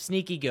fast, like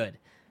sneaky good,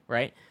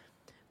 right?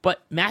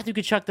 But Matthew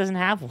Tkachuk doesn't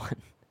have one.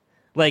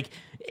 like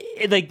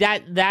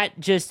that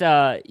just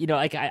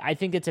like I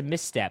think it's a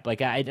misstep.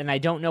 Like I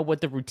don't know what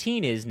the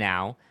routine is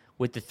now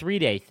with the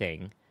 3-day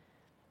thing,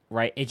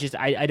 right? It just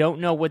I don't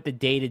know what the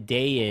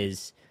day-to-day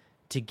is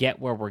to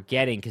get where we're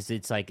getting because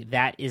it's like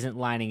that isn't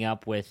lining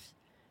up with,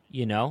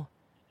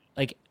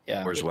 like.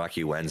 Yeah. Where's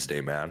Wacky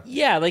Wednesday, man?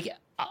 Yeah, like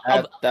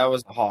that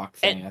was the Hawk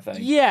thing, I think.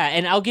 Yeah,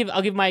 and I'll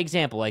give my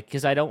example, like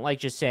because I don't like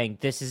just saying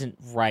this isn't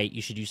right. You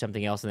should do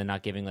something else, and then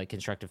not giving like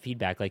constructive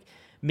feedback. Like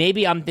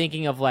maybe I'm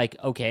thinking of like,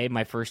 okay,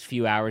 my first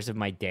few hours of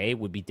my day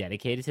would be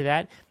dedicated to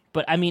that.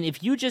 But I mean,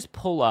 if you just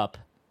pull up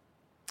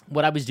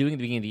what I was doing at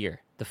the beginning of the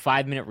year, the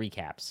 5-minute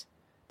recaps,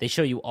 they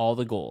show you all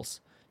the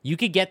goals. You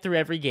could get through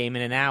every game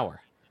in an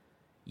hour.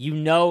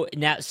 Now,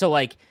 so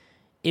like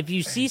if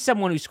you see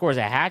someone who scores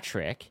a hat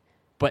trick.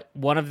 But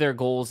one of their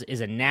goals is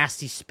a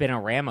nasty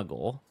spinorama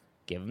goal,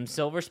 give them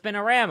silver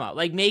spinorama.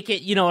 Like, make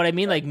it, you know what I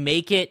mean? Like,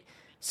 make it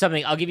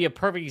something. I'll give you a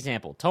perfect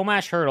example.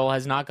 Tomas Hertl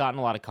has not gotten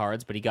a lot of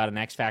cards, but he got an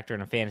X Factor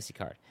and a fantasy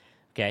card.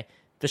 Okay?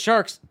 The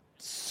Sharks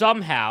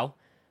somehow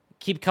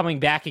keep coming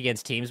back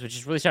against teams, which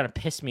is really starting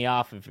to piss me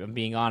off, if I'm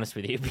being honest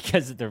with you,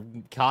 because they're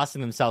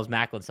costing themselves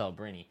Macklin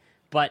Celebrini.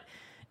 But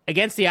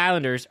against the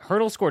Islanders,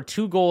 Hertl scored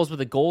 2 goals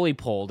with a goalie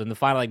pulled in the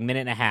final,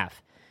 minute and a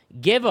half.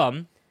 Give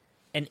him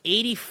an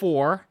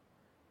 84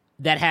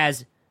 that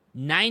has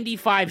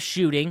 95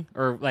 shooting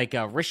or like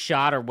a wrist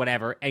shot or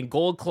whatever and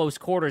gold close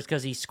quarters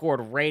because he scored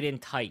right in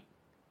tight,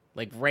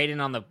 like right in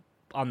on the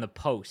the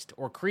post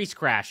or crease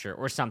crasher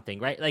or something,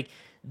 right? Like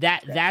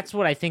that's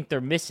what I think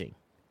they're missing.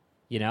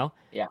 You know?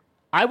 Yeah.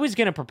 I was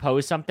gonna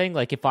propose something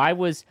like if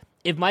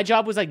my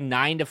job was like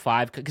 9 to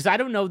 5, because I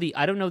don't know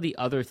the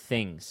other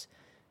things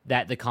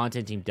that the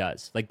content team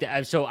does. Like,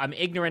 so I'm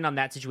ignorant on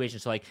that situation.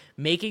 So like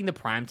making the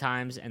prime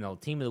times and the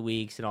team of the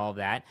weeks and all of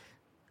that.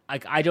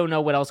 Like, I don't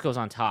know what else goes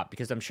on top,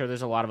 because I'm sure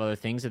there's a lot of other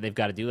things that they've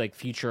got to do, like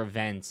future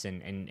events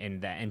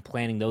and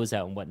planning those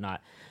out and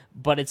whatnot.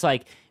 But it's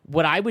like,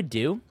 what I would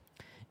do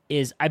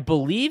is, I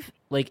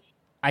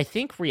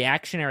think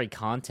reactionary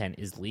content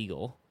is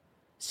legal.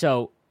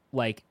 So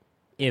like,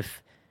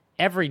 if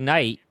every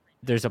night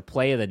there's a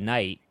play of the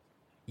night,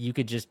 you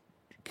could just,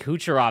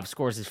 Kucherov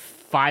scores his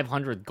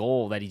 500th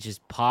goal that he's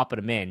just popping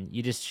him in.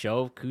 You just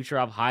show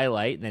Kucherov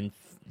highlight and then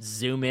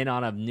zoom in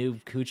on a new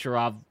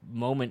Kucherov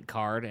moment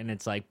card, and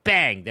it's like,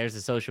 bang, there's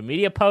a social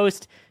media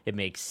post. It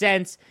makes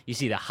sense. You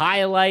see the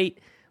highlight.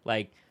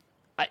 Like,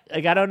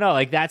 I don't know.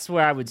 Like, that's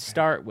where I would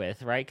start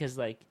with, right? Because,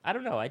 like, I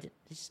don't know.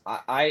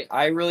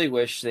 I really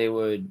wish they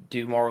would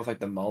do more with like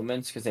the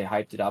moments, because they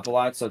hyped it up a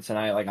lot. So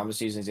tonight, like, I'm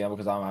just using an example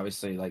because I'm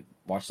obviously like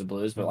watch the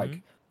Blues, but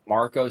like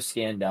Marco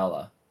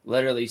Scandella,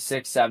 literally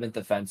 6'7"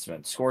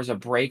 defenseman, scores a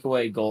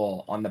breakaway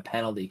goal on the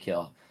penalty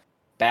kill,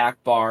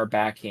 back bar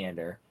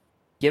backhander.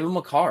 Give him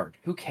a card.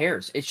 Who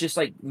cares? It's just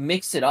like,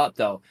 mix it up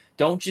though.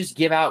 Don't just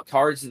give out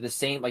cards of the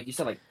same, like you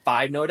said, like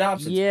 5 no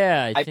options.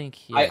 Yeah, I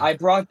think. Yeah. I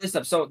brought this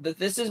up. So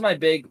this is my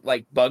big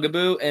like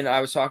bugaboo, and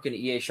I was talking to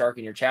EA Shark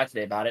in your chat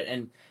today about it,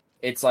 and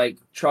it's like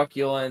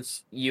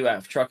truculence,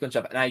 truculence,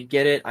 and I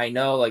get it. I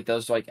know, like,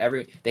 those, like,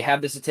 they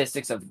have the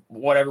statistics of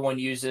what everyone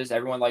uses.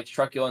 Everyone likes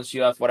truculence,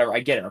 whatever. I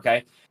get it.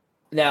 Okay.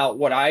 Now,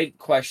 what I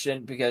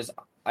question, because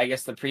I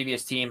guess the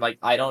previous team, like,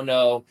 I don't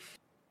know.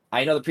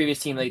 I know the previous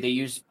team, like, they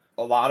use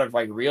a lot of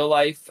like real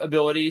life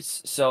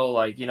abilities. So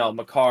like,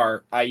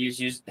 Makar, I used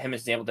him as an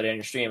example today on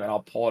your stream, and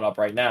I'll pull it up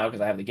right now because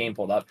I have the game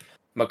pulled up.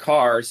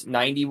 Makar's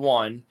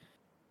 91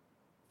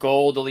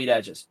 gold elite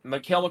edges.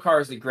 Mikhail Makar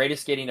is the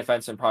greatest skating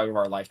defenseman probably of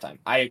our lifetime.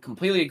 I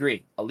completely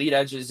agree. Elite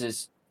edges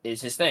is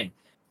his thing.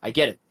 I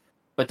get it.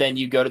 But then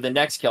you go to the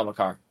next Kill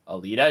Makar,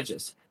 elite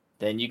edges.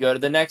 Then you go to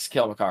the next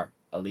Kill Makar,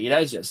 elite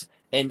edges.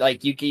 And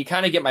like, you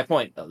kind of get my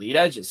point, elite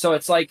edges. So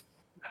it's like,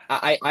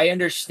 I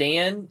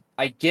understand.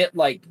 I get,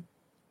 like,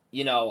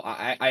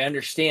 I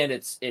understand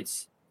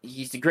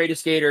he's the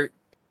greatest skater,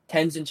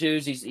 10s and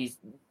 2s. He's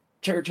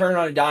turning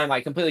on a dime.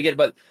 I completely get it.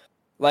 But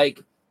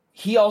like,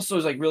 he also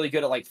is like really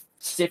good at like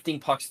sifting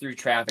pucks through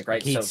traffic,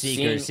 right? Heat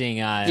seeker,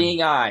 seeing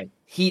eye,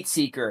 heat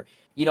seeker.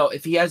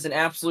 If he has an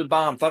absolute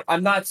bomb,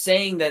 I'm not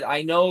saying that.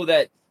 I know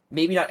that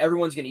maybe not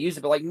everyone's going to use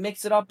it, but like,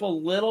 mix it up a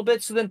little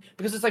bit. So then,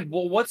 because it's like,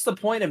 well, what's the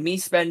point of me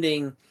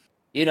spending,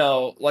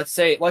 let's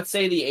say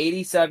the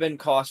 87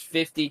 costs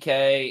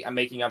 $50K. I'm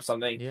making up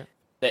something. Yeah.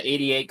 The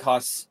 88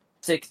 costs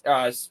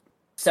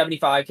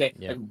 $75K.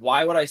 Yeah. Like,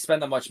 why would I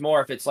spend that much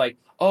more if it's like,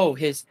 oh,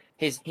 his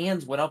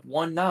hands went up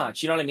one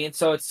notch? You know what I mean?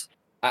 So it's,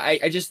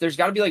 I just, there's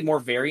got to be like more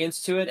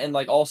variance to it, and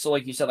like also,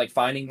 like you said, like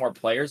finding more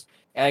players.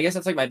 And I guess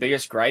that's like my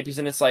biggest gripe, is,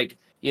 and it's like,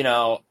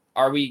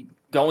 are we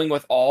going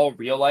with all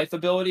real life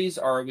abilities,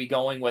 or are we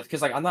going with,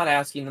 because like, I'm not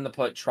asking them to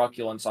put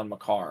truculence on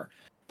Makar,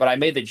 but I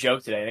made the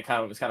joke today, and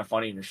it was kind of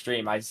funny in your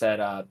stream. I said,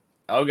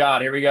 oh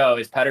god, here we go.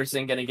 Is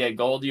Pettersson gonna get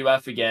gold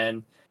UF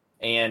again?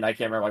 And I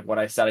can't remember like what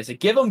I said. I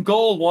said, give him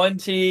gold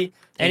 1T.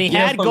 And he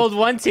had gold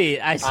 1T.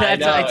 I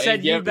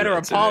said you better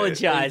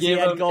apologize. He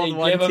had gold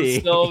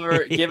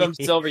 1T. Give him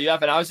silver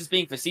UF. And I was just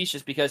being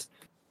facetious, because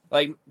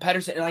like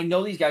Pettersson, and I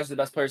know these guys are the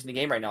best players in the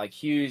game right now. Like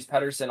Hughes,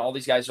 Pettersson, all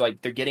these guys are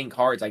like, they're getting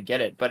cards. I get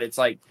it. But it's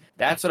like,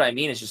 that's what I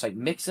mean. It's just like,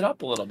 mix it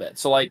up a little bit.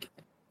 So like,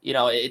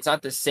 it's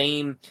not the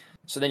same.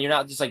 So then you're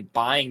not just like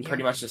buying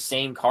pretty much the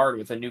same card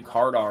with a new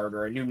card art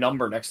or a new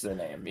number next to the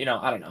name.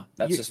 I don't know.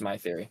 That's just my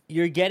theory.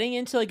 You're getting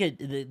into like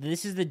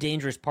this is the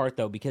dangerous part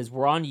though, because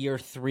we're on year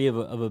 3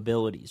 of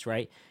abilities,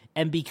 right?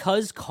 And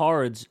because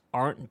cards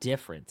aren't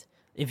different,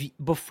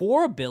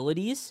 before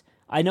abilities,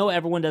 I know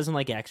everyone doesn't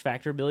like X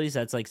Factor abilities.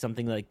 That's like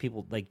something like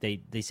people like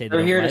they say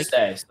they're here to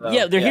stay. So,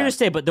 yeah, they're here to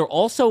stay, but they're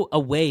also a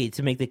way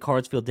to make the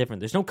cards feel different.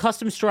 There's no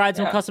custom strides,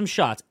 no custom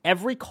shots.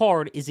 Every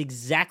card is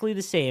exactly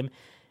the same.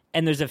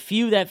 And there's a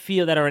few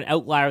that are an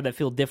outlier that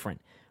feel different.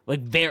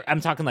 Like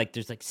I'm talking like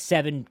there's like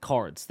 7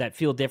 cards that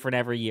feel different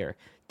every year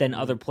than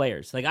other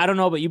players. Like, I don't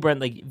know about you, Brent.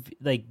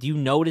 Like do you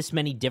notice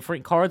many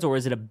different cards, or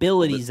is it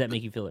abilities that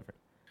make you feel different?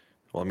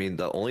 Well, I mean,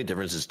 the only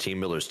difference is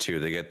team builders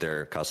too. They get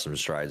their custom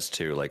strides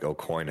too. Like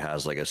O'Coin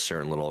has like a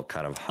certain little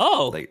kind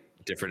of like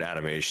different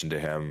animation to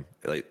him.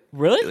 Like,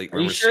 really? Like, are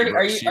you sure?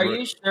 Are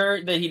you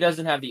sure that he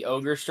doesn't have the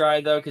ogre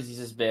stride though, because he's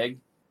just big?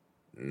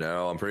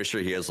 No, I'm pretty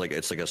sure he has like,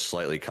 it's like a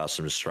slightly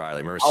custom stride.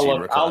 Like, remember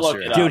I'll look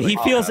it up. Dude, he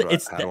feels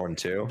had one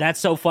too.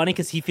 That's so funny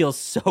because he feels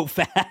so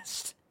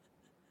fast.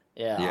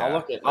 Yeah.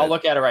 I'll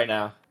look at it right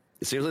now.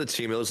 It seems like the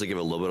team builders they give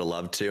a little bit of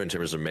love to in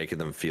terms of making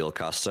them feel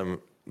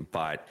custom,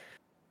 but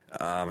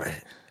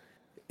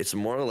it's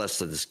more or less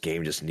that this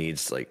game just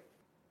needs like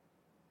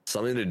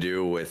something to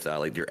do with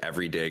like your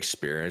everyday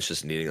experience,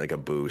 just needing like a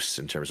boost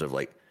in terms of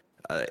like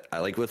I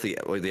like with the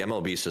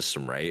MLB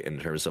system, right? In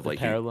terms of like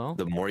parallel?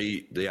 the more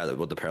you,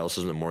 with the parallel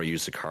system, the more you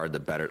use the card, the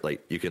better.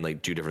 Like you can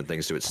like do different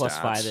things to its Plus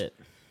stats, 5 it.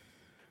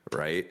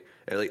 right?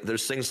 And, like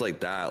there's things like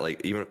that.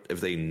 Like even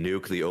if they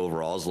nuke the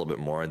overalls a little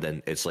bit more,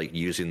 then it's like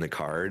using the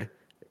card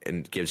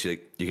and gives you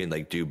like, you can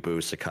like do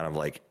boosts to kind of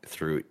like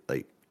through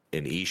like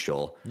an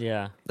Ishul.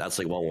 Yeah. That's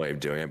like one way of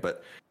doing it.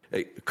 But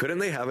like, couldn't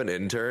they have an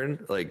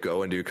intern like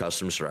go and do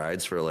custom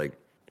strides for like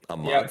a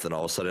month and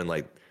all of a sudden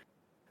like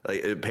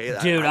pay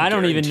that? Dude, I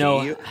don't even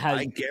know how.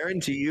 I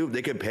guarantee you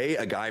they could pay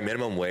a guy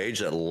minimum wage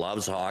that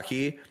loves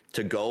hockey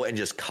to go and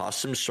just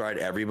custom stride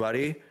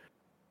everybody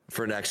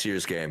for next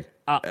year's game,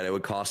 and it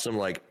would cost them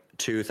like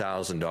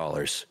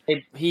 $2,000.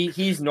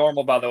 He's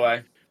normal, by the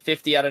way.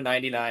 50 out of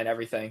 99,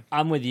 everything.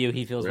 I'm with you.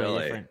 He feels way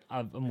Really? different.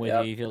 I'm with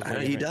you. He feels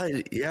way He different.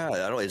 does, yeah. I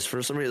don't know. It's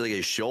for somebody like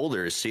his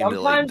shoulders seem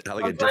to like have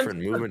like a different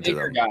movement to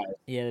them. Guys,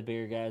 Yeah, the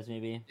bigger guys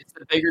maybe. it's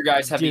the bigger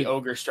guys have Dude. the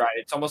ogre stride.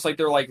 It's almost like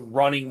they're like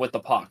running with the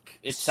puck.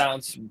 It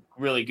sounds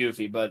really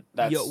goofy, but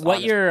that's What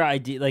honest. your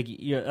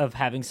idea of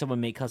having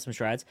someone make custom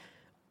strides?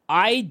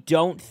 I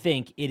don't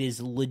think it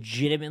is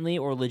legitimately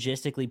or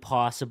logistically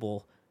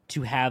possible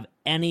to have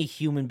any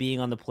human being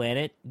on the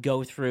planet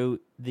go through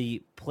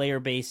the player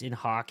base in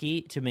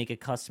hockey to make a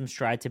custom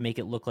stride to make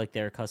it look like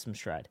their custom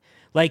stride.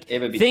 Like, It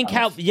would be think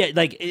tough.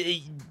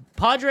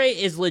 Padre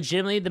is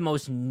legitimately the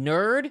most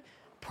nerd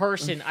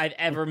person I've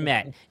ever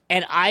met,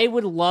 and I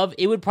would love.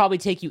 It would probably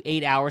take you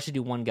 8 hours to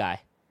do one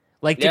guy,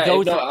 like to Yeah,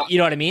 go no, through. You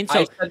know what I mean? So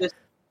I said this,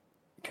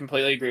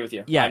 completely agree with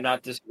you. Yeah. I'm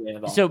not disagreeing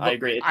at all. So I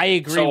agree. I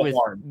agree so with,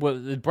 hard.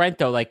 with Brent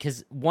though, like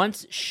because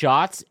once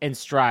shots and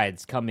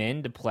strides come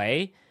into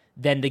play,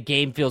 then the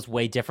game feels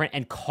way different,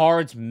 and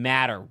cards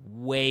matter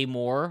way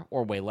more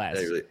or way less.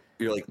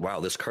 You're like, wow,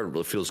 this card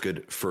really feels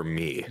good for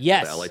me.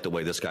 Yes. I like the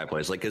way this guy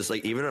plays. Like, cause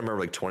like even I remember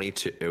like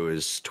 22, it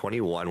was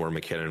 21 where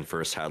McKinnon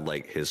first had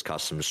like his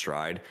custom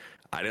stride.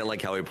 I didn't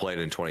like how he played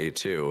in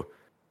 22.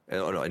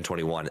 Oh no, in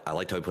 21. I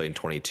liked how he played in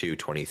 22,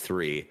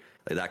 23.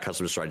 Like that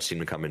custom stride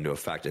seemed to come into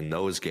effect in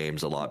those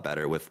games a lot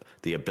better with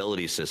the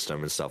ability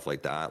system and stuff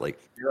like that. Like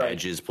right.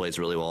 Edges plays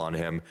really well on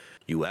him.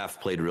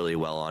 UF played really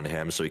well on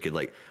him, so he could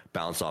like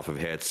bounce off of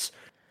hits.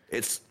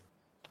 It's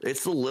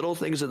the little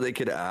things that they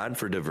could add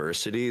for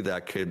diversity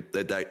that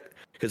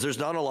because there's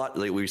not a lot,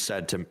 like we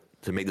said,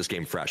 to make this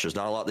game fresh. There's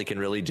not a lot they can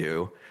really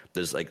do.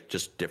 There's like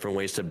just different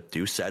ways to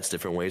do sets,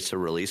 different ways to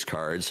release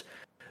cards.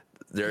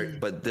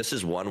 But this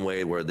is one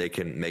way where they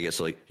can make it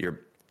so like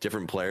your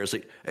different players,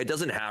 like it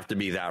doesn't have to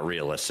be that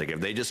realistic. If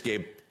they just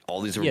gave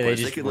all these different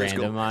players, they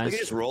could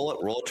just roll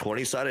a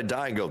 20-sided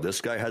die and go,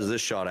 this guy has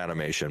this shot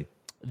animation.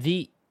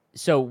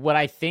 So what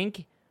I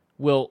think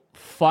will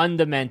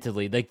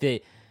fundamentally, like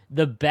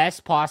the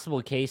best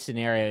possible case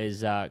scenario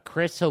is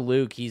Chris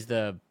Haluk. He's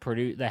the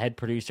head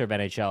producer of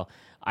NHL.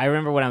 I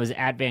remember when I was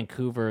at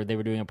Vancouver, they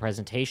were doing a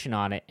presentation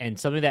on it, and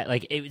something that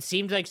like it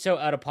seemed like so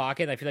out of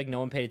pocket. I feel like no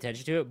one paid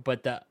attention to it,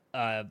 but the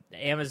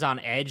Amazon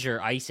Edge or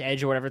Ice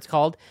Edge or whatever it's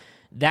called,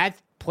 that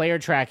player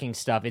tracking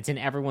stuff, it's in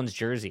everyone's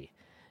jersey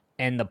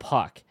and the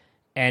puck.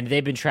 And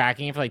they've been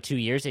tracking it for like 2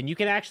 years, and you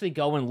can actually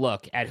go and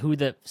look at who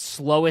the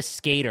slowest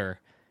skater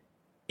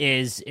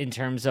is in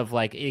terms of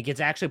like it gets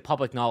actually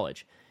public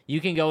knowledge.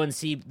 You can go and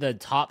see the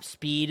top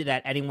speed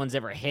that anyone's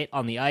ever hit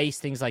on the ice,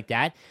 things like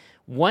that.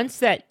 Once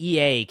that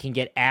EA can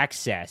get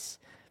access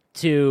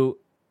to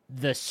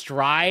the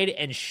stride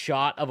and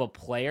shot of a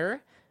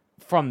player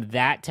from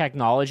that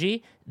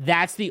technology,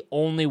 that's the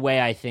only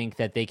way I think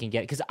that they can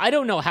get, because I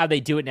don't know how they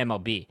do it in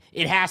MLB.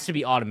 It has to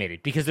be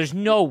automated because there's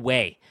no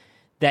way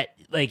that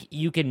like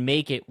you can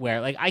make it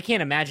where like I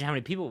can't imagine how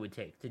many people it would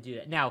take to do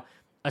that. Now,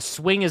 a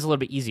swing is a little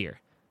bit easier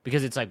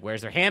because it's like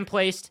where's their hand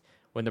placed,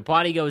 when their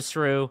body goes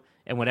through,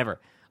 and whatever.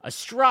 A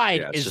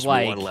stride it's is just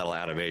like one level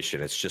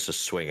animation. It's just a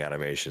swing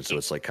animation, so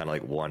it's like kind of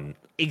like one.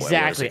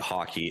 Exactly. Like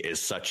hockey is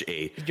such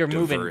a You're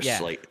diverse, moving, yeah.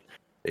 like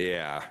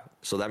yeah.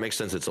 So that makes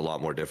sense. It's a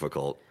lot more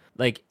difficult.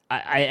 Like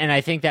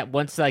I think that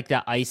once like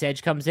the Ice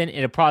Edge comes in,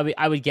 it'll probably,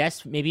 I would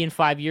guess maybe in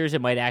 5 years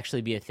it might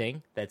actually be a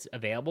thing that's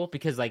available,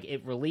 because like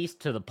it released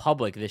to the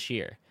public this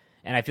year,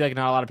 and I feel like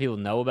not a lot of people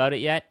know about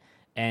it yet.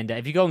 And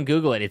if you go and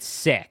Google it, it's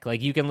sick.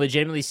 Like you can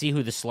legitimately see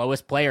who the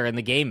slowest player in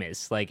the game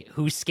is, like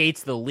who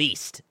skates the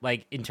least,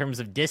 like in terms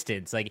of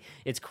distance. Like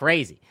it's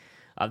crazy.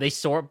 They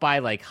sort by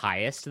like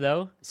highest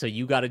though, so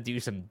you got to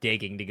do some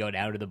digging to go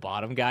down to the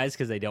bottom guys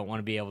because they don't want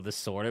to be able to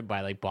sort it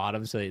by like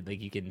bottom, so that,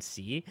 like you can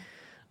see.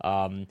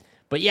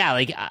 But yeah,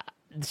 like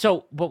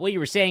but what you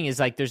were saying is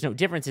like there's no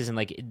differences in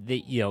like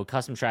the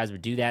custom strides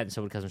would do that, and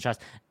so would custom shots.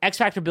 X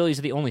Factor abilities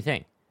are the only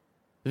thing.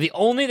 The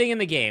only thing in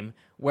the game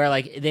where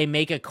like they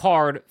make a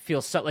card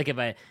feel so, like if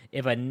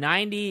a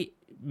 90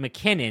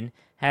 McKinnon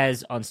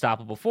has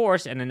unstoppable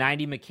force and a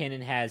 90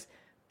 McKinnon has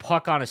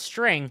puck on a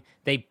string,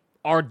 they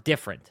are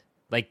different.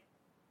 Like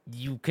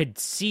you could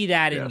see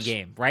that in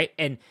game, right?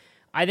 And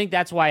I think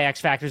that's why X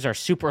Factors are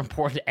super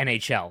important to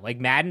NHL. Like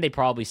Madden, they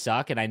probably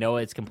suck, and I know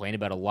it's complained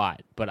about a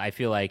lot, but I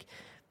feel like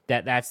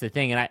that's the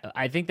thing, and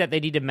I think that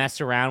they need to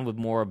mess around with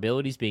more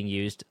abilities being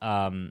used.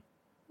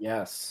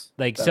 Yes.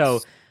 Like so.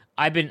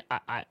 Dude,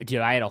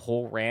 I had a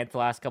whole rant the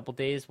last couple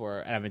days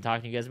and I've been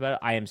talking to you guys about it.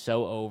 I am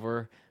so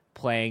over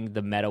playing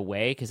the meta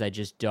way because I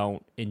just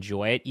don't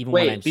enjoy it, even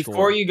when I'm Wait, before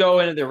scoring. you go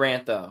into the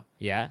rant though,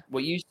 Yeah,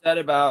 what you said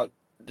about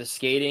the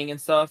skating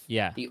and stuff,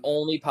 yeah. the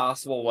only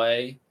possible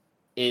way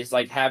is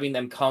like having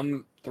them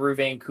come through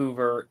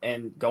Vancouver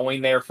and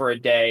going there for a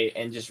day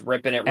and just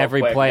ripping it real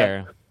Every quick.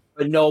 player.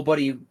 But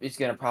nobody is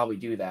gonna probably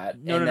do that.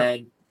 No, and no, no.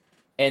 then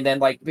and then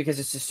like because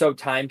it's just so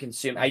time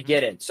consuming. I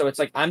get it. So it's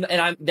like I'm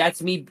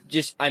that's me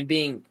just I'm not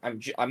Being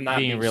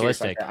being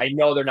realistic. realistic. I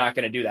know they're not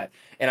going to do that,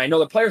 and I know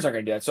the players aren't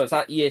going to do that. So it's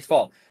not EA's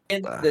fault.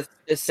 And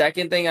the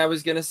second thing I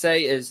was going to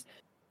say is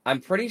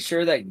I'm pretty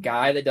sure that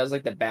guy that does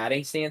like the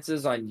batting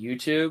stances on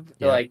YouTube,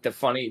 like the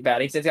funny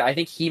batting stances, I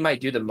think he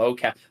might do the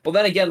mocap. But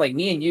then again, like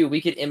me and you, we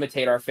could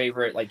imitate our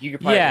favorite. Like you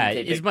could probably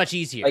imitate it's much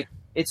easier. Like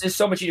it's just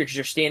so much easier because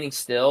you're standing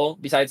still.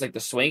 Besides like the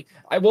swing,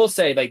 I will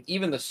say like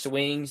even the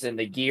swings and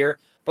the gear.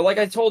 But like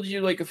I told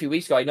you like a few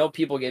weeks ago, I know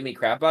people give me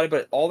crap about it,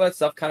 but all that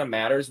stuff kind of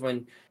matters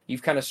when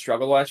you've kind of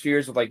struggled the last few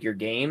years with like your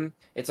game.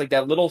 It's like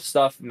that little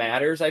stuff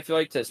matters. I feel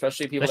like to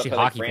especially people that play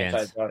like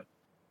franchise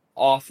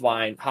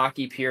offline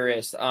hockey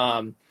purists.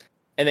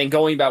 And then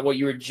going about what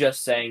you were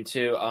just saying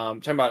too,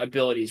 talking about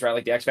abilities, right?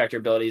 Like the X Factor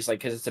abilities, like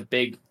because it's a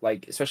big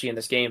like especially in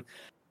this game.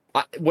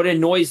 What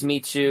annoys me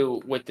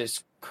too with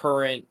this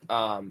current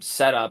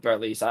setup, or at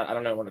least I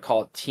don't know what to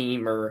call it,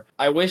 team, or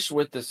I wish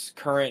with this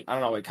current I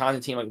don't know like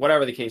content team, like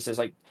whatever the case is,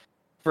 like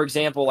for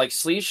example, like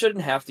Sleeve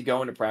shouldn't have to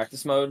go into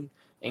practice mode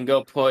and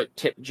go put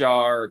Tip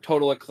Jar,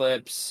 Total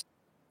Eclipse,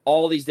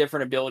 all these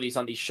different abilities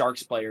on these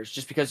Sharks players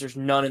just because there's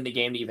none in the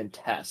game to even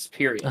test.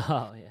 Period.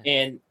 Oh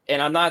yeah.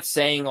 And I'm not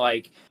saying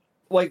like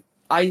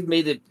I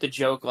made the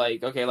joke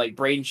like, okay, like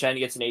Braden Shen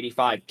gets an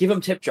 85. Give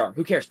him Tip Jar.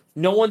 Who cares?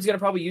 No one's going to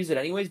probably use it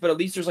anyways, but at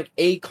least there's like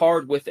a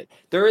card with it.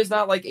 There is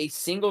not like a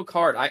single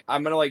card.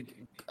 I'm going to like,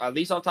 at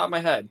least off the top of my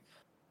head.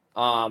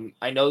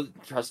 I know,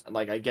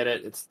 like I get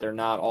it. They're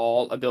not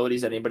all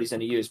abilities that anybody's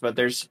going to use, but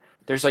there's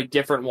like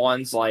different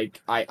ones.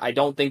 Like I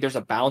don't think there's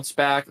a bounce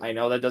back. I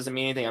know that doesn't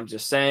mean anything. I'm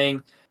just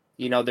saying,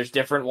 there's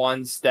different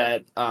ones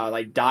that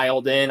like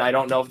dialed in. I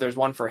don't know if there's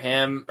one for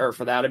him or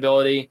for that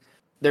ability.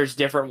 There's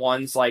different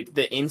ones like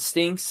the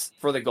instincts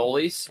for the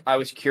goalies. I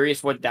was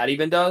curious what that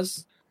even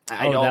does. I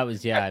have no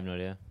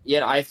idea.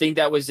 Yeah, I think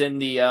that was in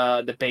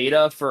the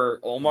beta for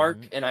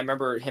Olmark, and I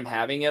remember him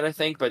having it, I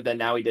think, but then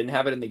now he didn't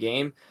have it in the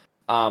game.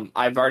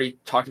 I've already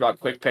talked about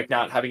Quick Pick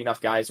not having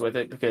enough guys with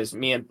it because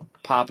me and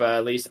Papa,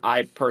 at least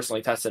I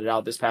personally tested it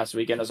out this past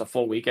weekend as a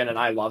full weekend, and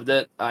I loved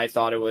it. I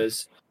thought it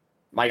was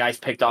my guys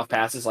picked off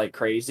passes like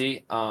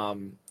crazy.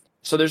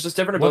 So there's just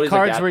different abilities. What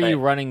cards were you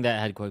running that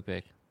had Quick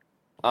Pick?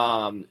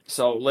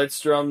 So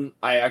Lidstrom,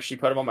 I actually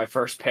put him on my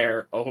first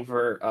pair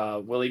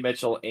over Willie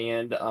Mitchell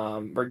and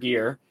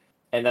Bergier,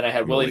 and then I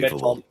had Willie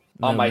Mitchell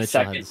on my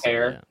second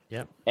pair.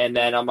 Yep. And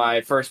then on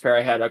my first pair,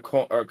 I had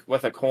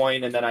with a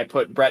coin, and then I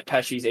put Brett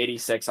Pesci's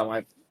 86 on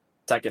my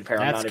second pair.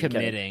 That's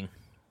committing.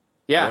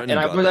 Yeah, and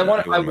I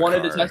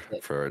wanted to test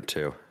it for it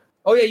too.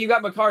 Oh yeah, you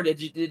got McCarr.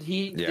 Did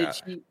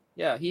he?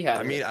 Yeah, he had.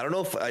 I mean, I don't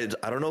know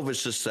if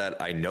it's just that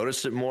I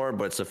noticed it more,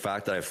 but it's the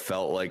fact that I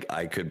felt like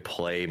I could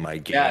play my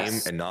game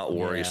and not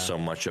worry so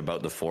much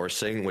about the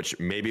forcing, which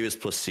maybe was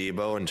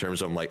placebo in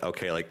terms of like,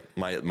 okay, like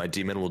my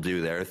demon will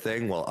do their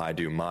thing while I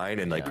do mine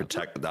and like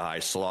protect the high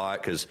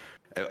slot. Because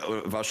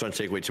if I was trying to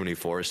take away too many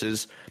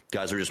forces,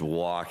 guys were just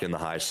walking the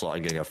high slot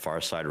and getting a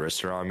far side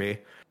wrister on me.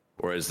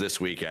 Whereas this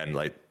weekend,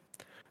 like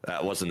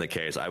that wasn't the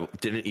case. I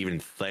didn't even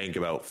think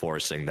about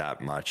forcing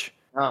that much.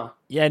 Oh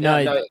yeah,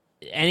 no.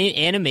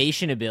 Any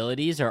animation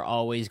abilities are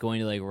always going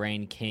to like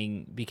reign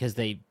king because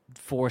they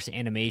force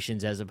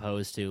animations as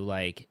opposed to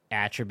like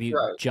attribute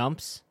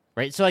jumps,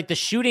 right? So like the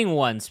shooting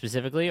ones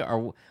specifically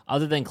are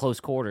other than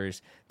close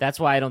quarters. That's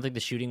why I don't think the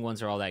shooting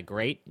ones are all that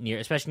great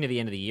especially near the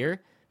end of the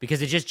year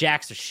because it just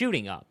jacks the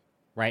shooting up,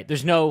 right?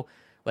 There's no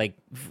like,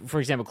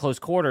 for example, close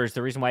quarters.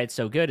 The reason why it's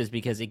so good is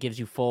because it gives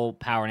you full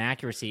power and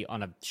accuracy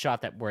on a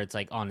shot where it's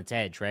like on its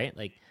edge, right?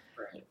 Like,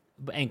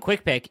 and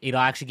Quick Pick,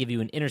 it'll actually give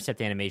you an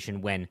intercept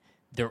animation when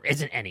there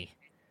isn't any.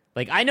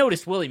 Like I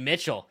noticed Willie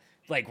Mitchell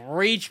like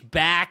reach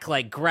back,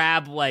 like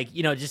grab, like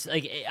just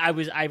like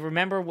I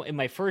remember in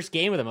my first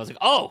game with him, I was like,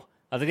 oh,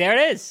 I was like, there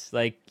it is,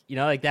 like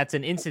like that's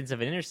an instance of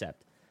an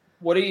intercept.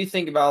 What do you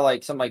think about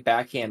like something like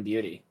Backhand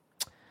Beauty?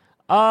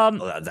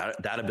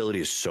 That ability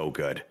is so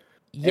good.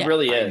 Yeah, it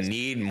really is. I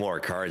need more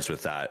cards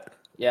with that.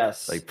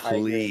 Yes, like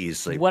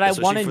please, like what I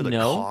want to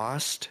know.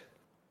 Cost.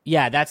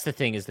 Yeah, that's the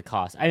thing is the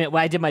cost. I mean,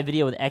 when I did my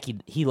video with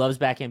Eki, he loves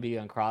backhand video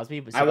on Crosby.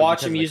 But I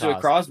watch him use it with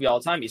Crosby all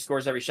the time. He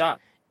scores every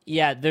shot.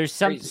 Yeah, there's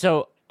some. Crazy.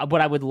 So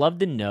what I would love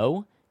to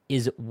know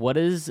is what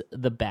does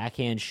the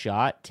backhand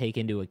shot take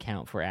into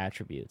account for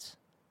attributes?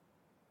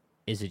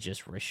 Is it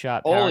just wrist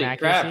shot? Power Holy and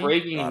accuracy? crap!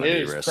 Breaking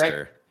news: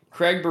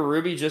 Craig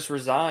Berube just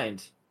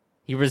resigned.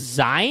 He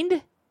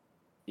resigned?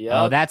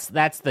 Yeah. Oh, that's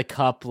the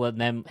cup.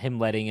 Him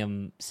letting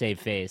him save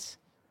face.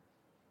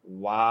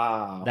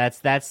 Wow. That's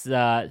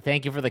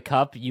thank you for the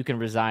cup. You can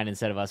resign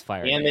instead of us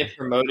firing. And they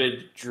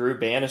promoted Drew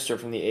Bannister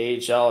from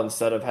the AHL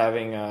instead of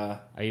having Are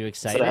you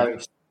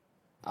excited?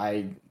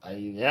 I've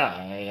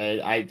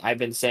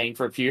been saying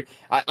for a few.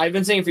 I've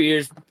been saying for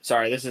years.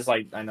 Sorry, this is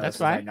like I know That's this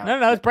is like fine. not.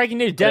 No, it's breaking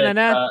news.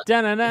 Da-na-na,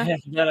 da-na-na.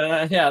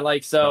 Yeah,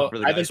 like so. Not for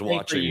the I've been guys saying for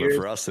watching, but years.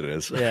 for us it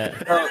is. Yeah.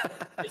 So,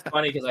 it's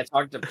funny because I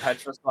talked to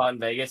Petrospa in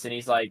Vegas, and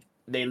he's like,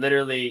 they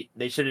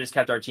should have just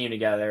kept our team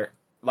together.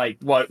 Like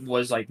what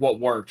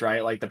worked,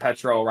 right? Like the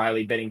Petro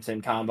O'Reilly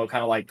Biddington combo,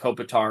 kind of like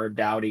Kopitar,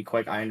 Dowdy,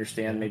 Quick. I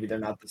understand maybe they're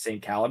not the same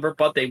caliber,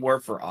 but they were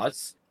for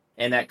us.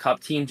 And that Cup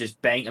team just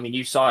banged. I mean,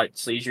 you saw it.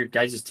 Sleaze, your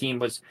guys' team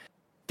was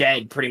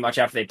dead pretty much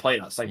after they played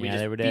us. Like we just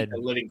they were beat dead. the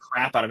living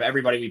crap out of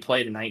everybody we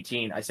played in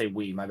 19. I say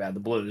we, my bad, the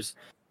Blues.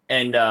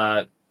 And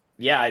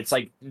yeah, it's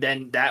like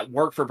then that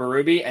worked for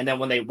Berube. And then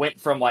when they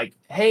went from like,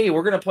 hey,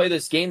 we're gonna play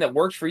this game that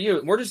works for you,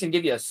 and we're just gonna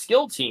give you a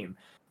skill team.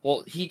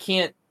 Well, he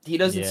can't. He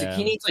doesn't. Yeah.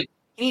 He needs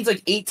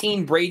like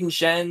 18 Braden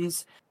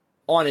Shens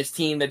on his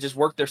team that just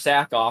work their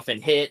sack off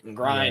and hit and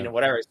grind and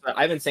whatever. So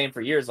I've been saying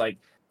for years, like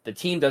the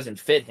team doesn't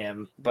fit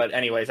him. But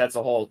anyways, that's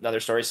a whole another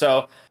story.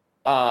 So,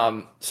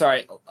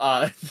 sorry,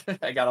 I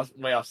got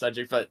way off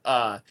subject, but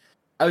I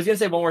was gonna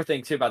say one more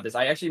thing too about this.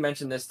 I actually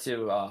mentioned this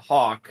to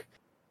Hawk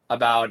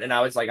about, and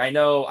I was like, I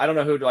don't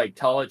know who to like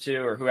tell it to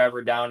or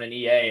whoever down in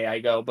EA. I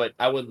go, but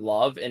I would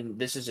love, and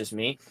this is just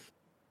me.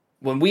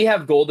 When we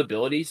have gold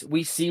abilities,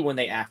 we see when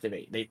they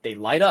activate. They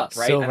light up,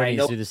 right? Silver and I needs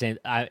know, to do the same.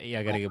 I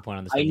got a good point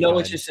on this. I know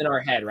it's just in our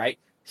head, right?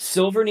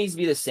 Silver needs to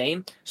be the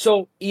same.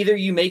 So either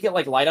you make it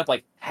like light up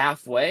like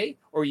halfway,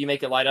 or you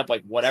make it light up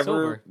like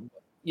whatever,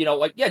 Silver.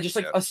 like just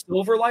like a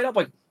silver light up,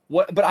 like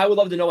what? But I would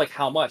love to know like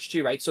how much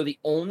too, right? So the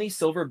only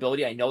silver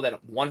ability I know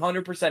that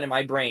 100% in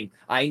my brain,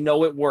 I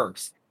know it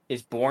works,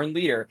 is Born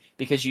Leader,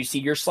 because you see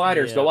your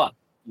sliders go up.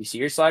 You see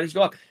your sliders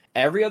go up.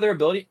 Every other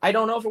ability, I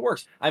don't know if it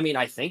works. I mean,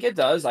 I think it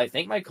does. I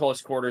think my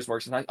close quarters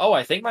works sometimes. Oh,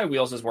 I think my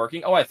wheels is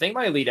working. Oh, I think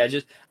my elite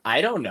edges.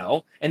 I don't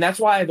know. And that's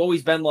why I've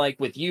always been like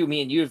with you,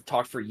 me and you have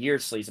talked for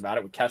years, Sleaze, about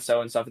it with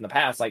Kesso and stuff in the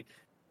past. Like,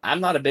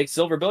 I'm not a big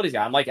silver abilities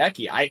guy. I'm like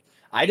Eki.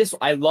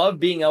 I love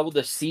being able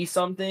to see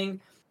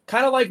something,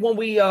 kind of like when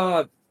we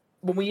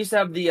used to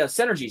have the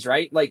synergies,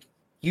 right? Like,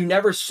 you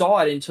never saw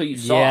it until you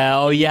saw it.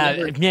 Oh yeah.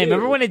 You Man, never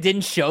remember knew. when it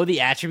didn't show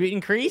the attribute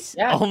increase?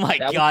 Yeah, Oh my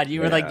that was- god, you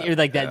were like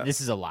that. yeah.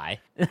 This is a lie.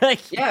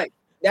 Like, Yeah,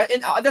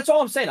 and that's all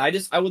I'm saying.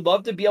 I would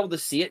love to be able to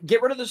see it.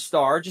 Get rid of the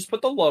star. Just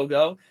put the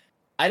logo.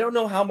 I don't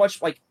know how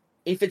much. Like,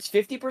 if it's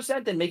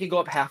 50%, then make it go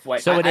up halfway.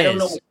 So I don't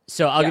know.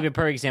 So I'll Yeah. give you a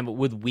perfect example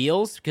with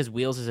wheels, because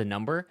wheels is a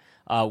number.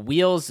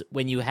 Wheels,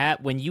 when you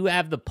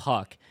have the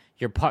puck,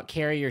 your puck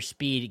carrier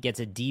speed gets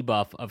a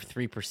debuff of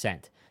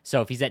 3%.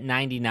 So if he's at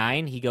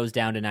 99, he goes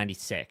down to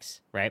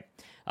 96, right?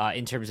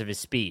 In terms of his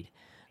speed,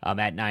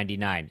 at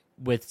 99.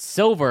 With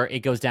silver, it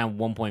goes down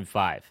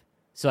 1.5.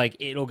 So like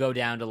it'll go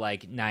down to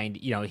like 90.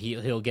 You know,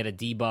 he'll get a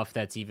debuff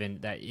that's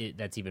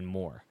even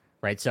more,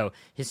 right? So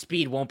his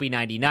speed won't be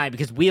 99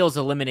 because wheels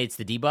eliminates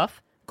the debuff.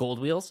 Gold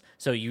wheels.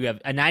 So you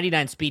have a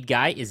 99 speed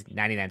guy is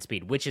 99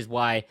 speed, which is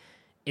why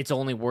it's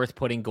only worth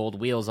putting gold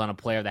wheels on a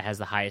player that has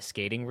the highest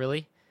skating,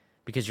 really,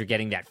 because you're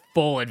getting that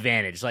full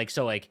advantage. Like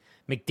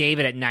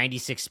McDavid at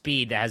 96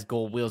 speed that has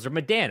gold wheels, or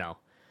Modano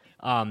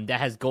that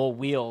has gold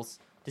wheels.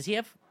 Does he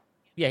have?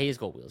 Yeah, he has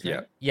gold wheels.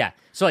 Right? Yeah.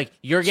 So like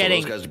you're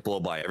getting those guys blow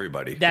by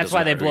everybody. That's Doesn't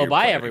why they matter who blow you're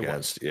by playing everyone.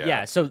 against.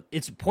 Yeah. So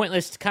it's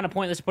pointless to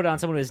put it on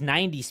someone who has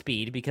 90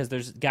 speed, because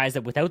there's guys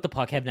that without the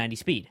puck have 90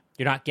 speed.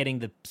 You're not getting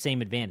the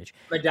same advantage.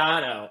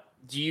 Madonna,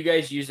 do you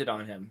guys use it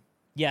on him?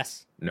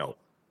 Yes. No.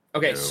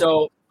 Okay, No.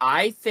 so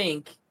I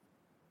think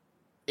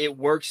it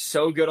works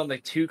so good on the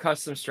two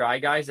custom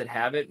stride guys that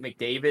have it,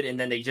 McDavid, and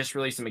then they just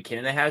released a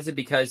McKinnon that has it,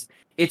 because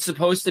it's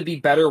supposed to be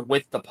better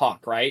with the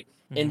puck, right?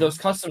 Mhm. And those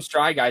custom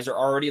stride guys are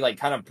already like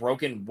kind of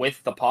broken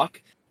with the puck.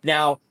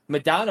 Now,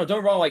 Madonna, don't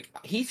get me wrong, like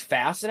he's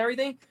fast and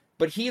everything,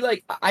 but he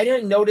like I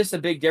didn't notice a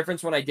big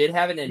difference when I did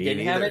have it and Me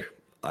didn't have neither. it.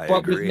 I But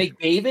agree. with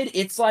McDavid,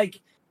 it's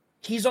like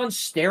he's on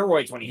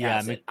steroids when he Yeah,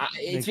 has it.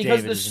 It's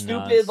because McDavid the is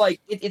stupid nuts.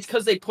 like it's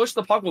because they push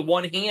the puck with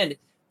one hand.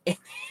 And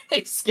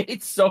they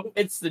skate so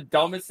it's the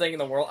dumbest thing in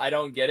the world. I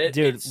don't get it.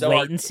 Dude, It's so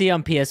latency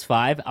on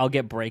PS5, I'll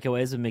get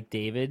breakaways with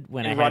McDavid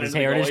when And I run had his into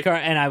the heritage goalie.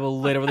 card, and I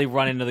will literally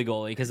run into the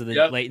goalie because of the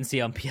Yep.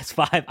 latency on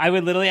PS5. I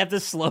would literally have to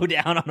slow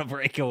down on a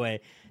breakaway.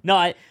 No,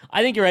 I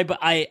think you're right, but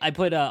I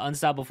put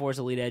Unstoppable Force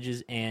Elite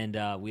Edges and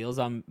wheels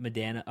on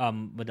Madonna,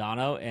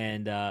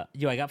 and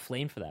I got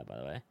flamed for that, by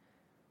the way.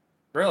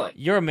 really.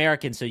 You're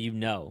American, so you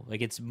know.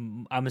 Like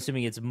I'm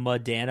assuming it's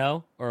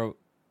Modano or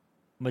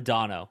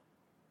Madano.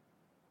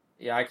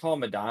 Yeah, I call him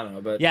Madonna,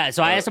 but Yeah,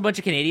 so I asked a bunch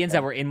of Canadians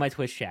that were in my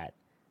Twitch chat,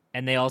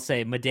 and they all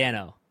say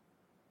Modano,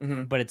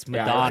 Mhm. but it's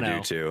Yeah, Madano. I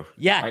do too.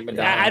 Yeah, Like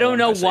Madonna. I don't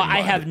know I say why. I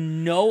Mud. have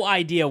no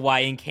idea why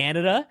in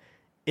Canada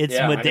it's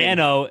Yeah, I mean-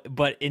 Modano,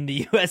 but in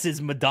the US it's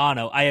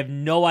Madano. I have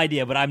no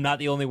idea, but I'm not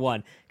the only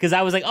one, because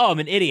I was like, oh, I'm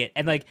an idiot,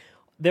 and like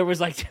there was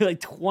like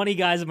 20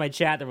 guys in my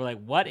chat that were like,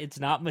 what? It's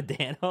not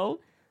Modano.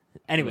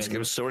 Anyway,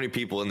 There's so many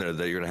people in there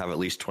that you're gonna have at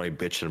least 20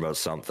 bitching about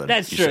something.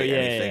 That's You true, say yeah,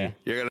 anything, yeah.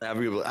 You're gonna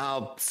have people.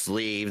 Oh,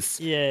 sleeves.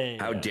 yeah,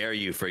 How dare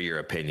you for your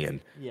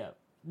opinion? yeah.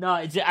 No,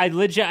 I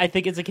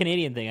think it's a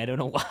Canadian thing. I don't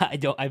know why.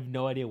 I have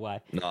no idea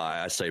why. No,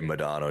 I say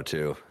Madonna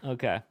too.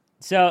 Okay.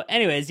 So,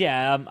 anyways,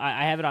 yeah,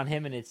 I have it on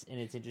him, and it's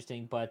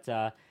interesting. But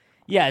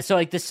yeah, so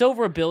like the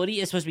silver ability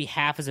is supposed to be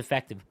half as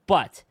effective.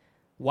 But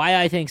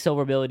why I think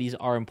silver abilities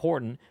are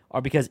important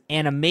are because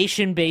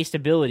animation-based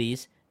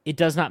abilities, it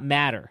does not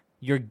matter.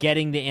 You're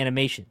getting the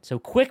animation. So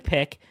quick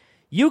pick,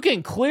 you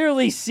can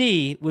clearly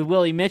see with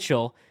Willie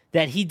Mitchell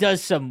that he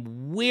does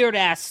some weird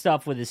ass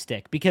stuff with his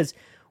stick, because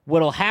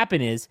what'll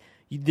happen is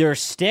their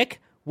stick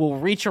will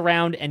reach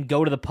around and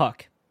go to the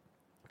puck.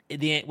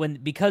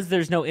 Because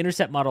there's no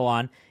intercept model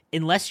on,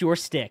 unless your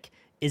stick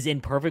is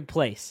in perfect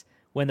place,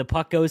 when the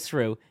puck goes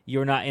through,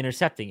 you're not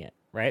intercepting it,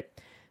 right?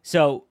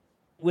 So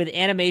with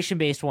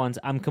animation-based ones,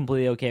 I'm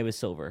completely okay with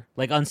silver.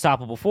 Like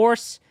Unstoppable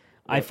Force,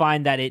 I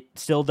find that it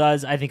still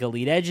does. I think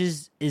Elite Edge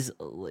is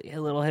a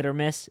little hit or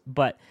miss,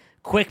 but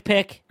Quick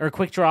Pick or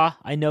Quick Draw,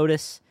 I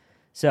notice.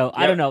 So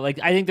I don't know. Like,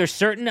 I think there's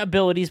certain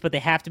abilities, but they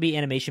have to be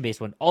animation-based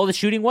one. All the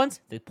shooting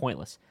ones, they're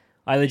pointless.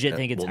 I legit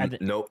think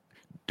it's... no,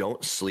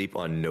 don't sleep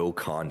on no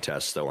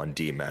contest, though, on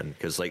D-men.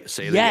 Because, like,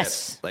 say they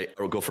yes. get, like,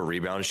 or go for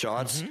rebound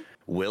shots. Mm-hmm.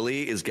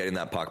 Willie is getting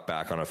that puck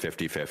back on a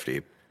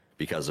 50-50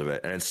 because of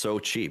it. And it's so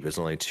cheap. It's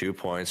only 2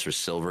 points for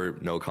silver,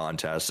 no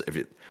contest.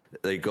 If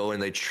they go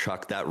and they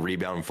chuck that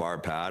rebound far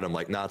pad, I'm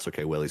like, nah, it's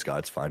okay. Willie's got it.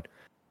 It's fine.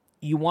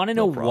 You want to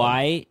know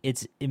why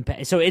it's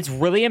so it's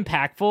really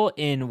impactful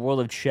in World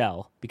of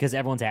Shell because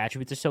everyone's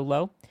attributes are so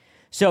low.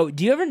 So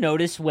do you ever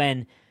notice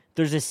when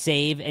there's a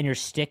save and your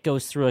stick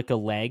goes through like a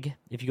leg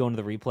if you go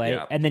into the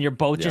replay, and then you're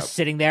both just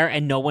sitting there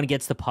and no one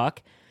gets the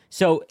puck?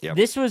 So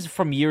this was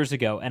from years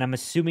ago, and I'm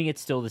assuming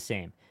it's still the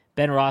same.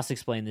 Ben Ross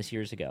explained this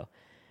years ago.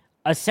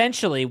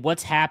 Essentially,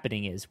 what's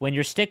happening is when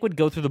your stick would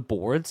go through the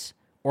boards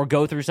or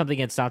go through something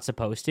it's not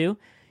supposed to,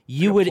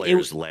 you would...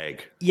 Player's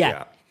leg.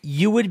 Yeah.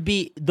 You would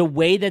be... The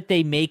way that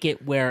they make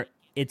it where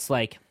it's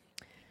like...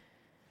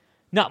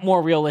 Not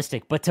more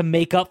realistic, but to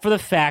make up for the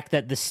fact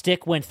that the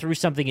stick went through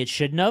something it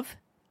shouldn't have,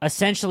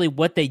 essentially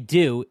what they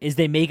do is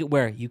they make it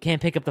where you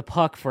can't pick up the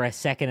puck for a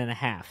second and a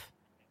half.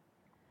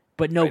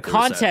 But no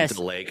contest...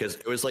 delay, because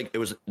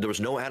there was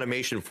no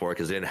animation for it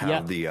because they didn't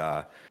have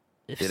the...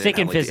 stick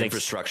and physics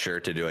infrastructure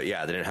to do it.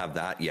 Yeah, they didn't have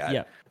that yet.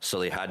 Yeah. So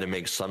they had to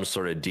make some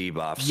sort of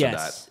debuff so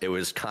that it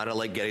was kind of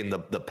like getting the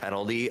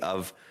penalty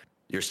of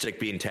your stick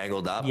being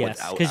tangled up. Yes,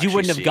 without because you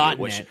wouldn't have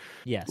gotten it.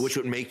 Yes. Which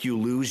would make you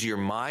lose your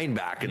mind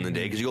back in the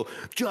day because you go,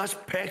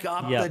 just pick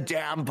up the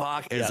damn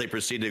puck. And as they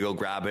proceed to go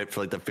grab it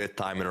for like the 5th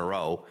time in a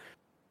row.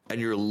 And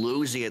you're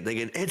losing it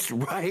thinking, it's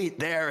right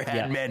there,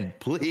 Hedman,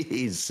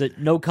 please. So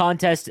no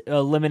contest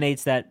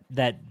eliminates that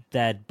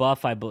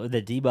buff,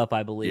 the debuff,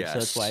 I believe. Yes. So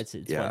that's why it's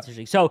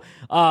interesting. So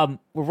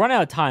we're running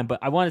out of time, but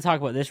I want to talk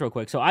about this real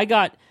quick. So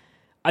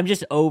I'm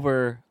just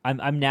over,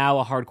 I'm now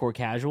a hardcore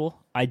casual.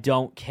 I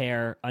don't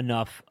care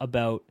enough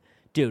about,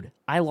 dude,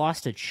 I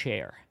lost a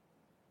chair.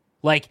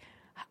 Like,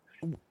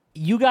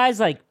 you guys,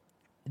 like,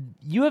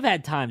 you have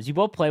had times, you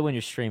both play when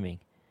you're streaming,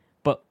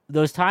 but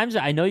those times,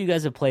 I know you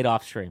guys have played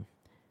off stream.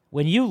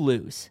 When you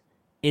lose,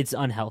 it's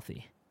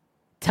unhealthy.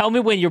 Tell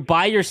me when you're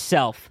by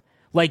yourself,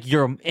 like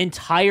your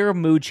entire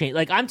mood change.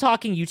 Like I'm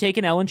talking, you take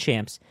an L in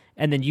champs,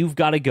 and then you've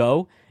got to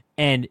go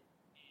and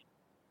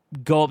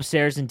go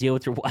upstairs and deal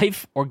with your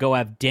wife, or go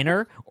have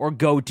dinner, or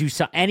go do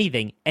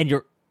anything, and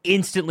you're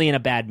instantly in a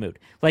bad mood.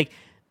 Like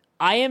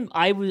and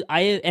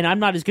I'm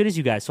not as good as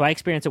you guys, so I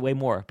experience it way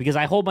more because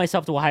I hold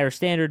myself to a higher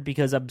standard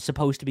because I'm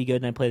supposed to be good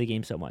and I play the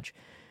game so much.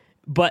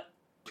 But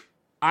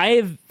I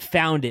have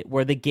found it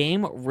where the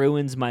game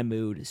ruins my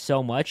mood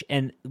so much.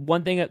 And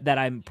one thing that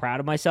I'm proud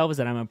of myself is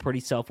that I'm a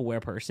pretty self-aware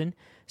person.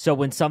 So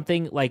when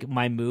something like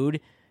my mood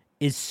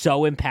is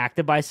so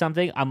impacted by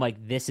something, I'm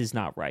like, this is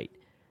not right.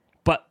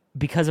 But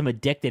because I'm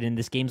addicted and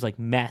this game's like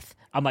meth,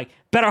 I'm like,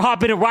 better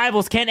hop into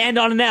Rivals, can't end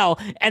on an L.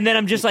 And then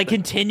I'm just like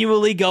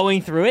continually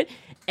going through it.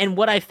 And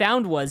what I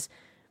found was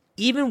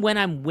even when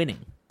I'm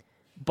winning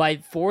by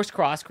forced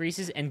cross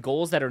creases and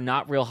goals that are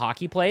not real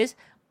hockey plays,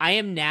 I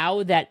am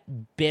now that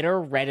bitter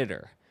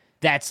Redditor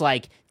that's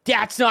like,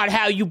 that's not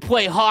how you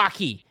play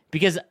hockey.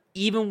 Because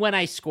even when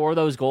I score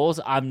those goals,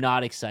 I'm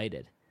not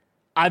excited.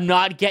 I'm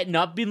not getting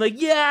up being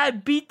like, yeah, I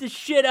beat the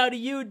shit out of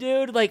you,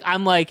 dude. Like,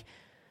 I'm like,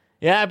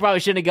 yeah, I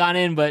probably shouldn't have gone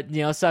in, but,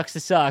 you know, sucks to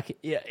suck.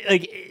 Yeah,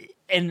 like,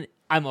 and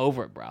I'm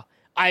over it, bro.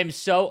 I am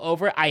so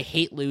over it. I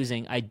hate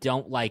losing. I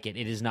don't like it.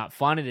 It is not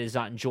fun. It is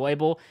not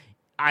enjoyable.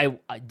 I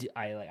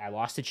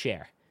lost a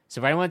chair.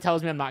 So if anyone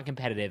tells me I'm not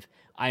competitive,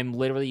 I'm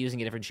literally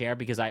using a different chair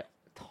because I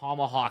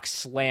tomahawk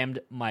slammed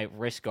my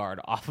wrist guard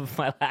off of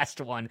my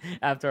last one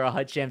after a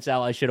Hut Champs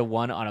L I should have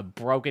won on a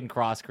broken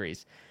cross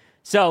crease.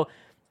 So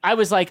I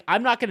was like,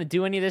 I'm not going to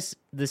do any of this,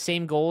 the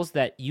same goals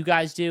that you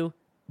guys do,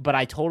 but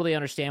I totally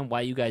understand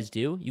why you guys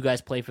do. You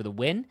guys play for the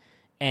win,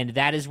 and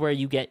that is where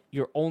you get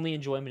your only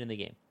enjoyment in the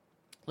game.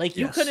 Like,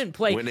 you couldn't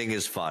play... Winning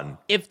is fun.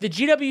 If the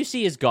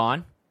GWC is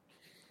gone,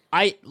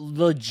 I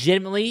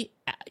legitimately...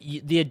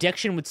 The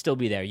addiction would still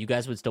be there. You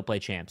guys would still play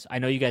champs. I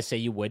know you guys say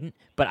you wouldn't,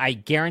 but I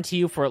guarantee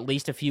you for at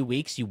least a few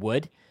weeks you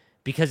would,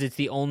 because it's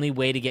the only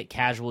way to get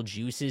casual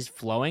juices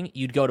flowing.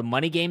 You'd go to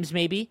money games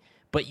maybe,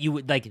 but you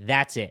would, like,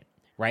 that's it,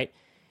 right?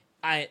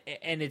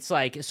 and it's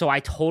like, so I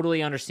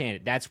totally understand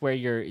it. That's where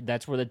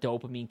the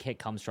dopamine kick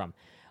comes from.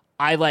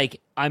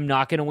 I'm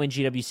not going to win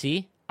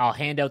GWC. I'll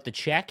hand out the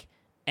check,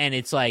 and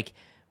it's like,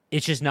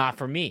 it's just not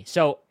for me.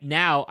 So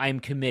now I'm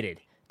committed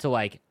to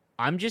like,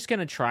 I'm just going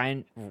to try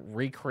and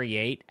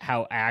recreate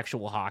how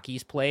actual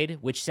hockey's played,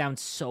 which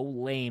sounds so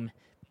lame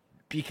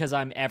because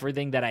I'm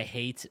everything that I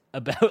hate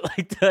about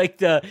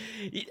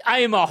I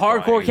am a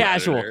hardcore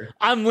casual. Redditor.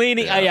 I'm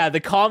leaning, the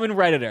common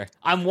Redditor.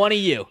 I'm one of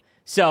you.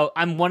 So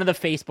I'm one of the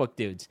Facebook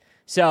dudes.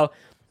 So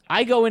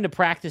I go into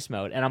practice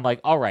mode and I'm like,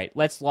 all right,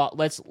 let's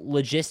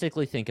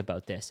logistically think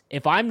about this.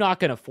 If I'm not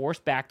going to force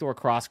backdoor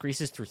cross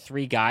creases through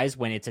 3 guys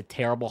when it's a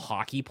terrible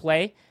hockey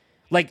play,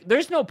 like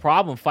there's no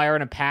problem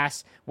firing a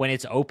pass when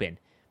it's open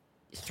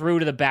through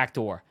to the back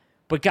door.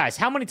 But guys,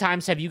 how many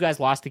times have you guys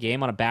lost a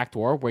game on a back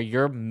door where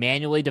you're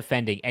manually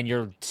defending and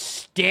you're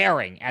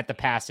staring at the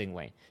passing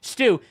lane?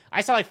 Stu,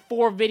 I saw like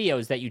 4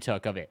 videos that you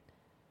took of it.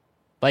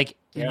 Like,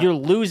 you're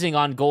losing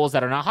on goals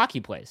that are not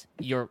hockey plays.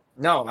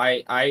 No,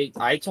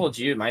 I told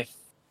you not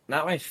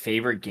my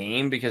favorite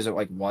game because it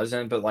like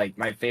wasn't, but like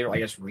my favorite, I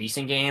guess,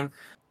 recent game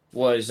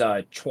was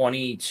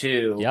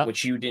 22,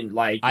 which you didn't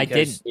like. I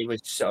didn't. It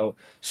was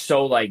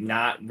so like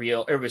not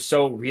real. It was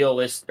so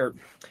realistic.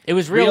 It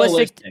was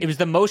realistic. It was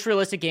the most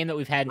realistic game that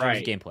we've had in terms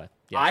of gameplay.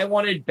 Yes. I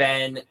wanted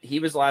Ben. He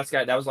was the last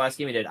guy. That was the last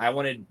game he did. I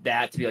wanted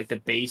that to be like the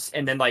base,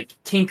 and then like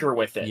tinker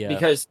with it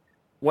because.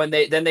 When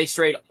they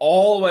strayed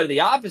all the way to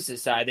the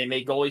opposite side, they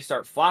made goalies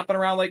start flopping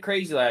around like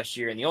crazy last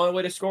year, and the only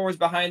way to score was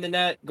behind the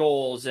net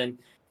goals. And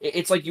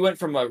it's like you went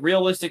from a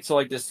realistic to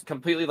like this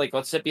completely like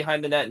let's sit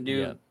behind the net and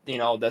do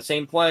the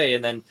same play,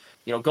 and then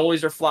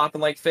goalies are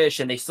flopping like fish,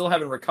 and they still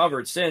haven't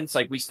recovered since.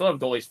 Like we still have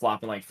goalies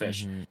flopping like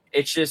fish. Mm-hmm.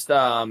 It's just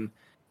I'm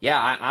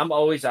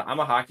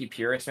a hockey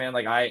purist, man.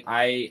 Like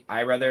I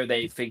rather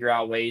they figure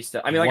out ways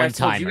to. I mean, like I've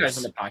told you guys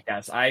on the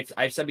podcast,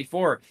 I've said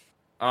before,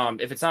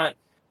 if it's not.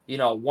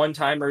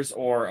 One-timers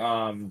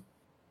or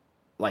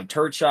like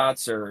turd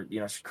shots or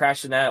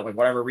crash the net, like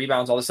whatever,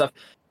 rebounds, all this stuff.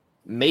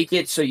 Make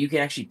it so you can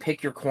actually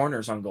pick your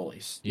corners on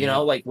goalies.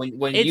 Like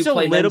when it's you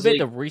play a little bit.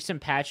 League, the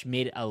recent patch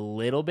made it a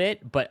little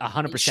bit, but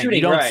 100%. You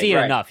don't see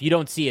it enough. You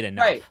don't see it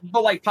enough. Right,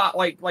 but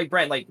like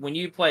Brent, like when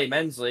you play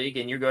men's league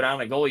and you go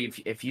down a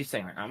goalie, if you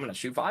say like, I'm going to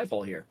shoot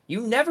 5-hole here,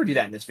 you never do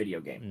that in this video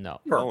game.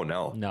 No. Oh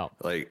no.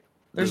 Like.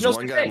 There's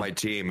one guy on my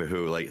team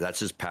who, like,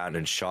 that's his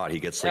patented shot. He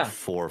gets, like,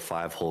 4 or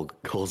 5 whole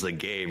goals a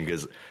game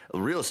because,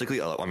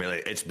 realistically, I mean,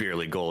 like, it's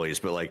barely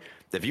goalies. But, like,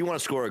 if you want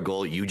to score a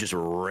goal, you just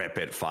rip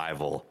it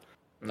 5-hole.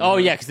 Oh,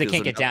 yeah, because they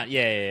can't get down.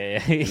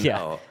 Yeah.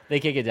 No. They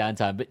can't get down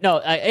time. But, no,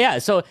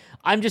 so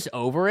I'm just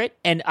over it.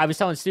 And I was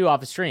telling Stu off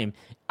the stream,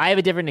 I have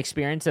a different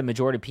experience than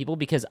majority of people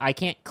because I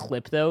can't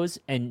clip those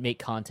and make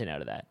content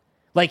out of that.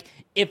 Like,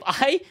 if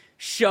I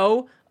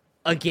show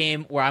a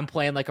game where I'm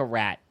playing like a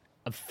rat,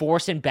 of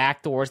forcing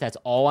back doors, that's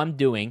all I'm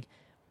doing,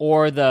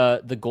 or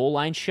the goal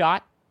line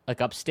shot, like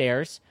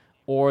upstairs,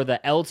 or the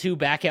L2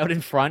 back out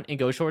in front and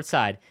go short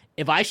side.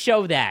 If I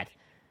show that,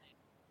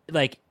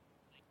 like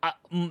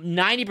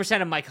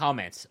 90% of my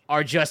comments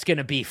are just going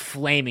to be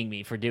flaming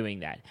me for doing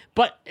that.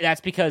 But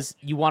that's because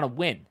you want to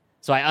win.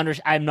 So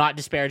I'm not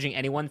disparaging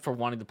anyone for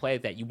wanting to play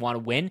that. You want to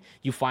win,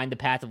 you find the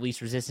path of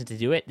least resistance to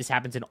do it. This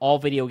happens in all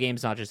video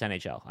games, not just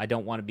NHL. I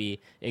don't want to be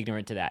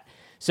ignorant to that.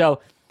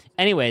 So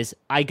anyways,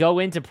 I go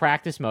into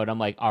practice mode. I'm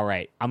like, all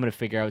right, I'm going to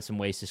figure out some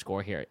ways to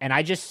score here. And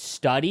I just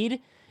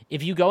studied.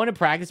 If you go into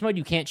practice mode,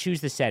 you can't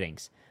choose the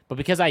settings. But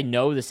because I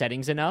know the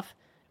settings enough,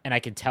 and I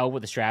can tell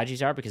what the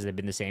strategies are because they've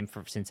been the same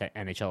since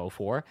NHL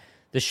 04,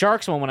 the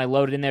Sharks one, when I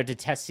loaded in there to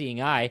test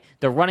Seeing Eye,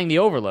 they're running the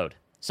overload.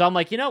 So I'm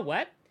like, you know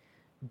what?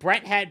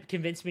 Brent had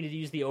convinced me to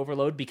use the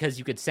overload because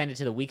you could send it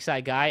to the weak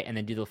side guy and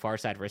then do the far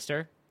side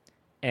wrister.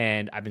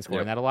 And I've been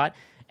scoring that a lot.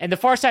 And the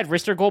far side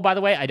wrister goal, by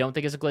the way, I don't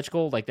think is a glitch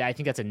goal. Like that, I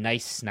think that's a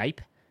nice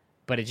snipe,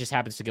 but it just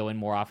happens to go in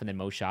more often than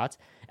most shots.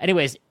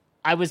 Anyways,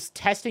 I was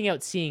testing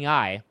out Seeing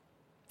Eye,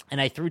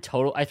 and I threw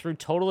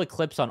total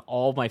eclipse on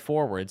all of my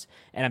forwards,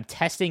 and I'm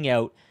testing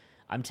out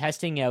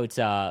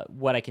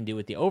what I can do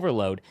with the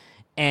overload,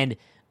 and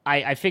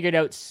I figured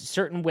out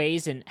certain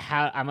ways and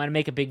how I'm gonna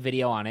make a big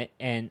video on it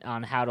and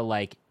on how to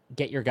like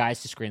get your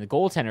guys to screen the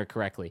goaltender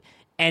correctly.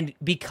 And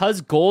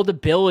because gold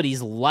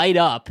abilities light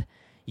up,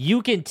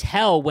 you can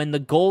tell when the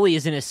goalie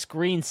is in a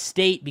screen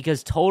state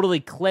because Total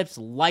Eclipse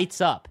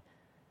lights up.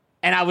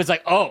 And I was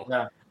like,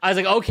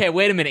 okay,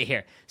 wait a minute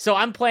here. So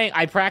I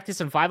practice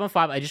in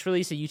 5-on-5. I just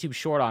released a YouTube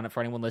short on it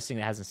for anyone listening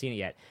that hasn't seen it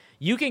yet.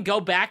 You can go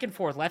back and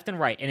forth, left and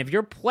right. And if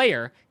your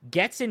player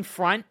gets in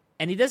front,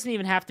 and he doesn't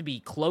even have to be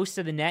close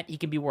to the net, he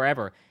can be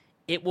wherever,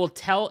 it will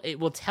tell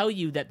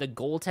you that the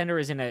goaltender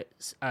is in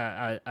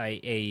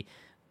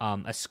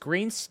a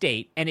screen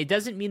state, and it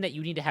doesn't mean that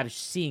you need to have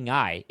Seeing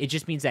Eye. It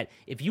just means that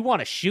if you want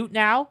to shoot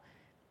now,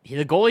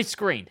 the goalie's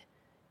screened.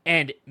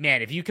 And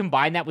man, if you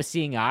combine that with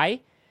Seeing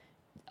Eye,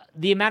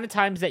 the amount of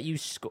times that you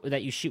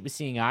shoot with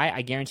Seeing Eye,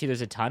 I guarantee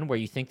there's a ton where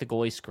you think the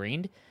goalie's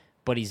screened,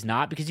 but he's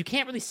not because you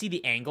can't really see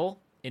the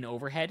angle in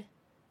overhead,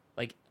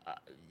 like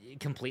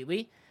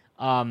completely,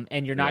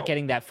 and you're not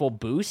getting that full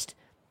boost.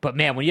 But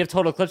man, when you have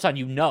Total Eclipse on,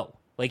 you know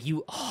Like,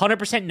 you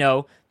 100%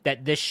 know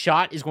that this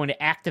shot is going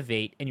to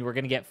activate and you are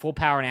going to get full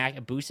power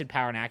and boosted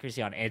power and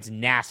accuracy on it. And it's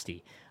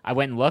nasty. I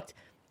went and looked.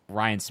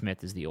 Ryan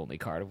Smith is the only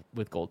card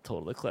with gold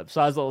total eclipse,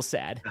 so I was a little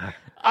sad.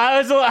 I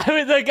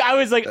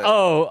was like,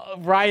 oh,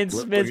 Ryan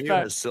Smith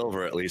has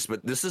silver at least,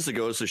 but this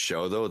goes to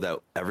show though that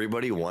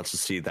everybody wants to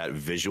see that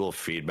visual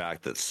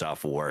feedback that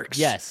stuff works.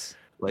 Yes.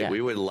 Like,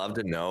 we would love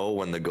to know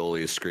when the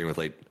goalie is screaming with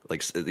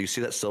like you see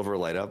that silver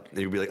light up,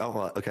 and you'd be like, oh,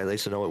 well, okay, at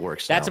least I know it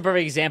works. That's a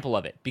perfect example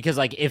of it, because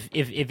like if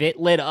it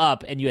lit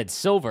up and you had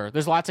silver,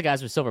 there's lots of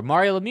guys with silver.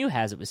 Mario Lemieux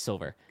has it with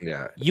silver.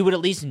 Yeah, you would at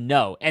least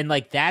know. And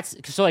like that's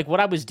so like what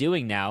I was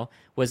doing now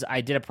was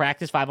I did a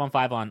practice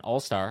 5-on-5 on All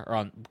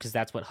Star because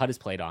that's what HUD is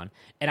played on,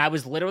 and I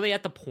was literally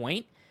at the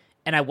point.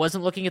 And I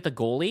wasn't looking at the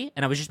goalie,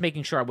 and I was just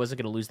making sure I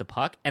wasn't going to lose the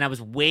puck. And I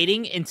was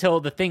waiting until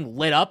the thing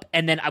lit up,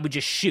 and then I would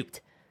just shoot.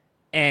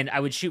 And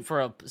I would shoot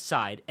for a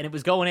side, and it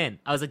was going in.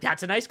 I was like,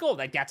 that's a nice goal.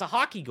 Like, that's a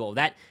hockey goal.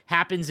 That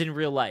happens in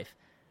real life.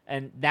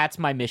 And that's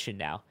my mission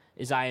now,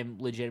 is I am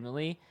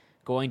legitimately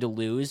going to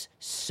lose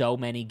so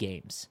many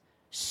games.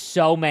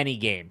 So many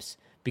games.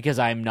 Because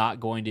I'm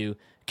not going to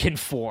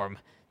conform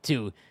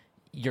to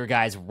your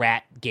guys'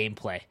 rat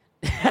gameplay.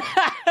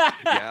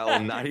 Yeah, well,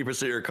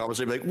 90% of your comments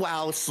are like,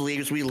 wow,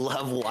 Sleeves, we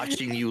love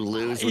watching you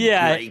lose with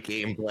great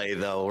gameplay,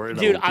 though.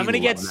 Dude, I'm going to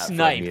get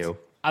sniped.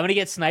 I'm going to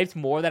get sniped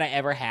more than I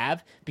ever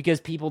have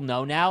because people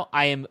know now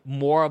I am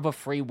more of a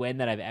free win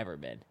than I've ever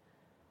been.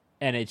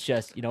 And it's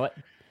just, you know what?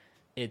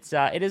 It is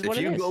what it is. If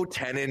you go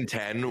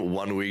 10-10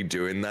 1 week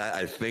doing that,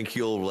 I think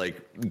you'll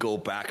like go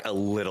back a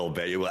little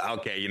bit. You're like,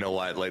 okay, you know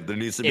what? Like there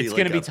needs to be. It's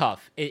going to be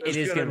tough. It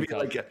is going to be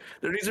tough.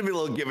 There needs to be a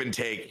little give and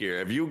take here.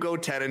 If you go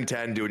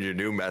 10-10 doing your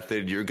new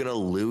method, you're going to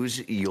lose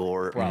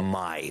your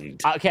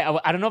mind. Okay,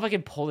 I don't know if I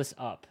can pull this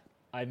up.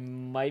 I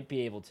might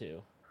be able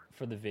to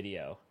for the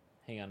video.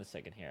 Hang on a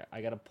second here.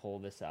 I got to pull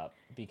this up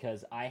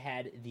because I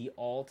had the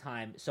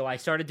all-time. So I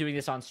started doing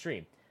this on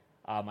stream.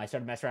 I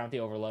started messing around with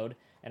the overload.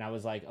 And I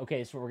was like, okay,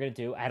 this is what we're going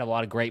to do. I had a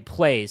lot of great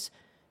plays.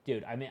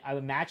 Dude, I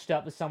matched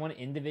up with someone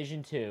in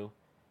Division 2,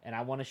 and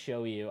I want to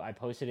show you. I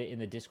posted it in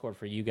the Discord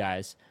for you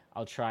guys.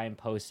 I'll try and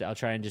post it. I'll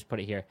try and just put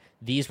it here.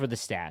 These were the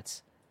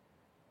stats.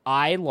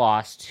 I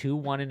lost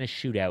 2-1 in a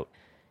shootout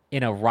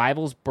in a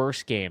Rivals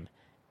Burst game,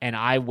 and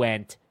I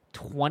went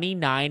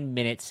 29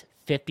 minutes,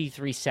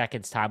 53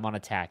 seconds time on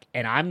attack,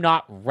 and I'm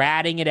not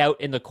ratting it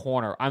out in the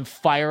corner. I'm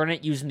firing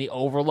it using the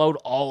overload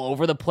all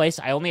over the place.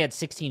 I only had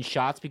 16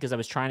 shots because I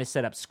was trying to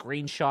set up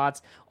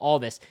screenshots, all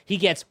this. He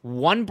gets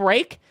one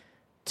break,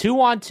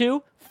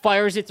 2-on-2,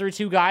 fires it through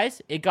two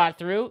guys. It got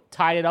through,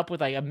 tied it up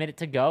with like a minute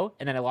to go,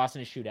 and then I lost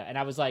in a shootout. And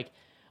I was like,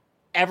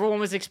 everyone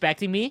was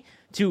expecting me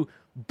to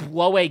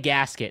blow a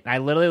gasket. And I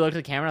literally looked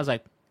at the camera and I was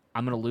like,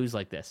 I'm going to lose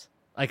like this.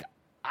 Like,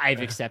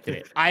 I've accepted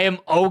it. I am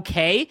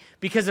okay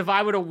because if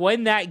I were to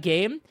win that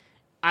game,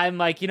 I'm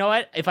like, you know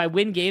what? If I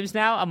win games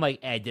now, I'm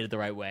like, hey, I did it the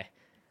right way.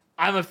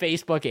 I'm a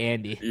Facebook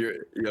Andy.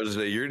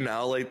 You're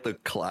now like the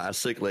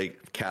classic,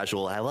 like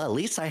casual. Well, at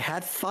least I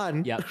had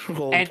fun. Yep.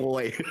 Oh and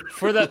boy.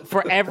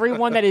 for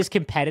everyone that is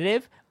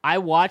competitive, I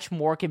watch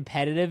more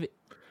competitive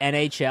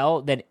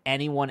NHL than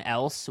anyone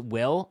else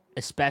will,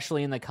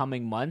 especially in the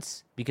coming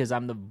months, because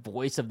I'm the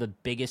voice of the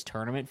biggest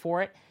tournament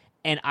for it,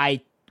 and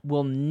I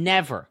will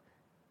never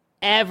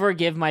ever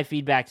give my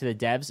feedback to the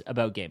devs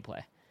about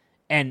gameplay.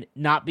 And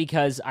not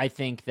because I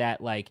think that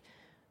I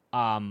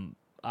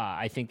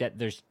think that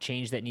there's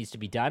change that needs to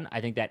be done. I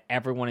think that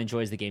everyone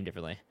enjoys the game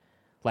differently.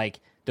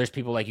 Like there's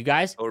people like you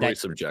guys. Totally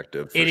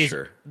subjective for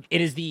sure.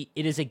 It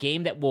is a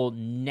game that will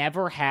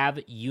never have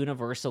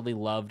universally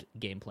loved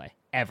gameplay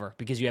ever,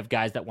 because you have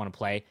guys that want to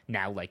play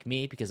now like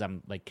me, because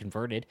I'm like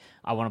converted.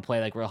 I want to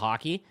play like real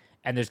hockey,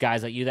 and there's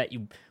guys like you that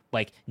you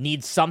like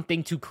need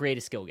something to create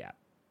a skill gap.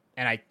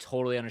 And I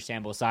totally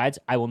understand both sides.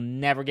 I will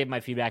never give my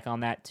feedback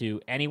on that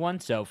to anyone.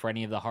 So for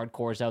any of the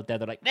hardcores out there,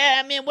 they're like,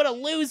 nah, man, what a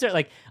loser.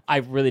 Like, I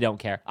really don't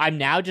care. I'm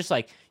now just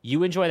like,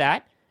 you enjoy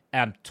that,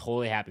 and I'm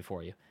totally happy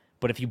for you.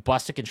 But if you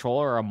bust a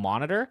controller or a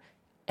monitor,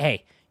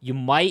 hey, you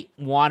might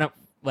want to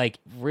like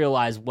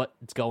realize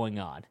what's going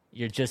on.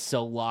 You're just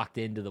so locked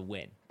into the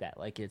win that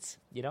like it's,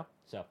 you know?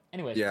 So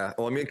anyways. Yeah.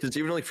 Well, I mean, because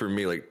even like for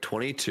me, like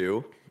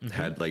 22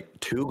 had like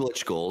 2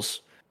 glitch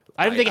goals.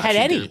 I don't think it had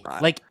any.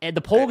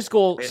 The Pogues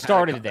goal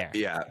started there.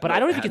 Yeah. But I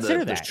don't even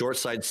consider that. The short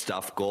side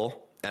stuff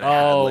goal.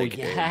 And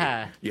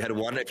you had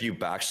one, if you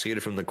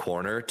backskated from the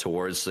corner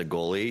towards the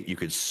goalie, you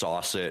could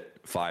sauce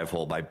it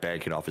 5-hole by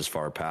banking off his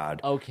far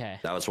pad. Okay.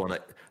 That was one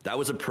that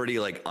was a pretty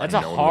like That's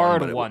unknown a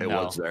hard one, but it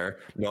was there.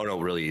 No,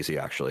 really easy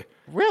actually.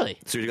 Really?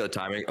 So you got the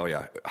timing? Oh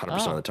yeah,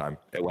 100% of the time.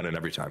 It went in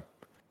every time.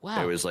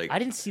 Wow. It was like I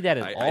didn't see that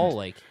at all.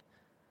 Like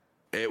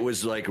it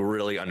was like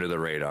really under the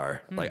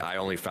radar. Like I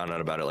only found out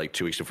about it like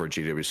 2 weeks before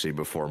GWC,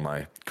 before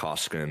my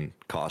Koskinen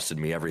costed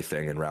me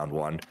everything in round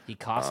 1. He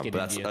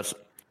Koskinen you.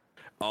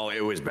 Oh,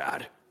 it was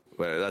bad.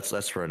 But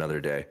that's for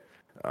another day.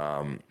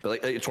 But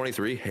like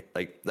 23,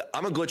 like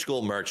I'm a glitch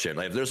goal merchant.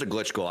 Like if there's a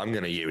glitch goal, I'm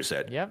gonna use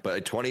it. Yeah. But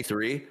at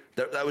 23,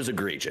 that was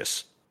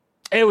egregious.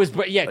 It was,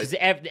 yeah, because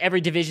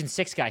every Division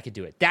 6 guy could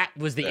do it. That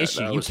was the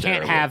issue. that You was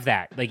can't terrible. have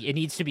that. Like, it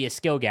needs to be a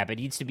skill gap. It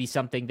needs to be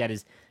something that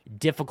is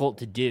difficult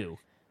to do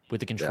with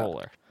the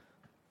controller.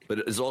 But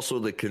it's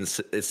also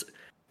it's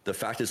the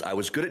fact is I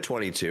was good at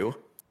 22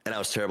 and I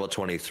was terrible at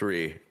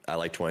 23. I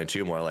like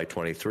 22 more. I like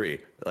 23.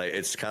 Like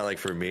it's kind of like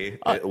for me,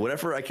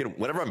 whatever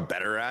I'm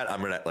better at,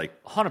 I'm gonna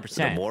like 100%.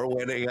 The more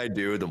winning I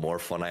do, the more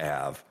fun I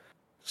have.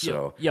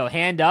 So Yo,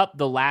 hand up,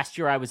 the last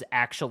year I was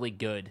actually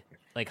good.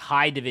 Like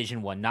high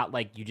Division 1, not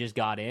like you just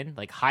got in.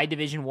 Like high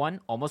Division 1,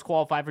 almost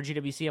qualified for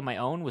GWC on my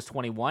own, was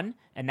 21,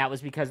 and that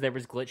was because there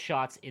was glitch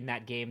shots in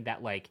that game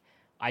that like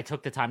I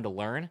took the time to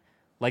learn.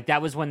 Like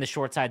that was when the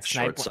short side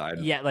snipe.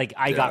 Yeah, like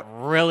I got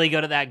really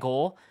good at that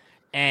goal.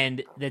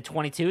 And the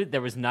 22,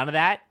 there was none of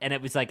that, and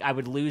it was like I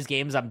would lose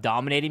games I'm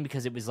dominating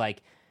because it was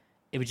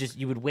just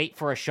you would wait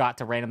for a shot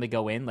to randomly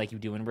go in like you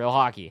do in real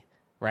hockey.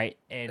 Right,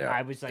 and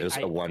I was like, it was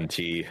a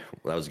 1T.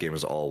 That game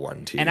was all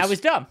 1T. And I was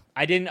dumb.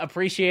 I didn't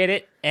appreciate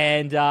it,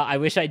 and I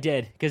wish I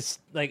did because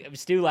like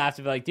Stu laughed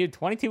and be like, "Dude,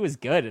 22 was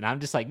good," and I'm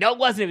just like, "No, it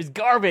wasn't. It was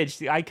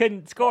garbage. I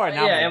couldn't score." And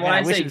Yeah, and when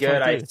I say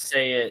good, I 22.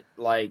 say it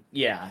like,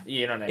 yeah,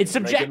 you know what I mean. It's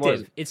subjective.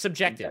 Like, It's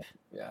subjective.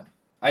 Yeah,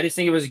 I just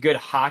think it was good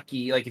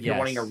hockey. Like if you're Yes.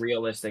 wanting a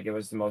realistic, it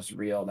was the most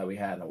real that we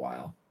had in a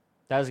while.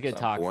 That was a good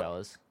talk,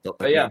 fellas.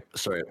 But yeah.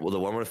 Sorry. Well, the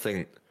one more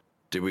thing.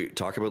 Did we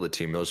talk about the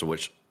team modes?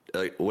 Which,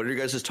 what are your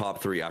guys'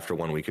 top 3 after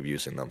 1 week of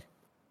using them?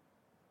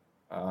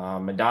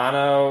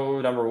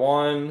 Madonna, number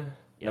 1.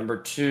 Number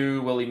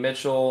 2, Willie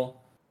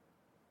Mitchell.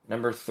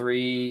 Number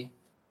 3,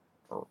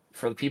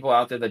 for the people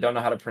out there that don't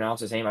know how to pronounce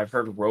his name, I've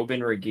heard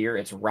Robin Regier.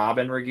 It's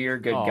Robin Regier.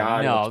 Good Oh,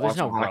 God. no, let's there's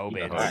no watch some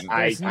hockey. Robin. I'm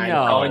There's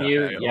telling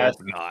you, I yes.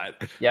 hope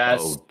not. Yes,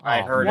 Oh,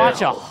 I heard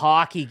Watch it. a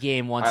hockey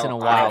game once in a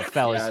while,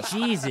 fellas. yes.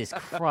 Jesus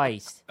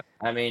Christ.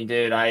 I mean,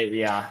 dude,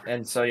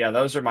 and so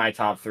those are my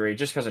top 3,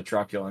 just because of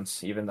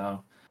truculence. Even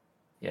though,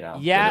 Yeah,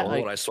 the only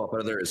like, one I swap out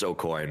of there is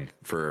O'Coin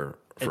for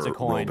it's a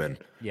coin. Robin.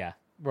 Yeah.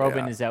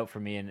 Robin Yeah. is out for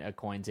me and a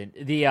coin's in.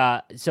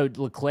 So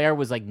Leclerc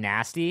was like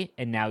nasty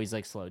and now he's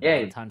like slowed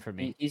down a ton for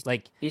me. He's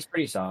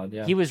pretty solid,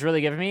 yeah. He was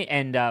really good for me,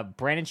 and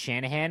Brandon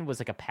Shanahan was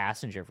like a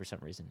passenger for some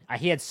reason.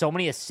 He had so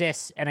many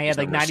assists, and I had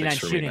like number 6 99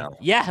 for me shooting. now.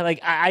 Yeah,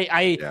 like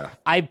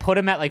I put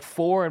him at like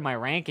 4 in my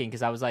ranking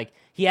because I was like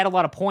he had a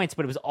lot of points,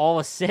 but it was all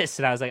assists,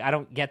 and I was like I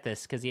don't get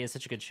this because he has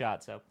such a good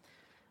shot. So,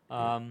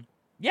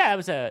 yeah, that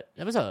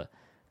was a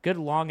good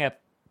long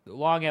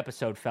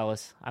episode,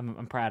 fellas.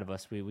 I'm proud of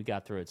us. We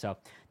got through it. So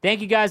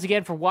thank you guys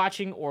again for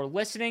watching or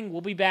listening.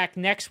 We'll be back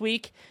next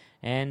week,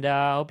 and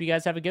hope you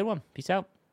guys have a good one. Peace out.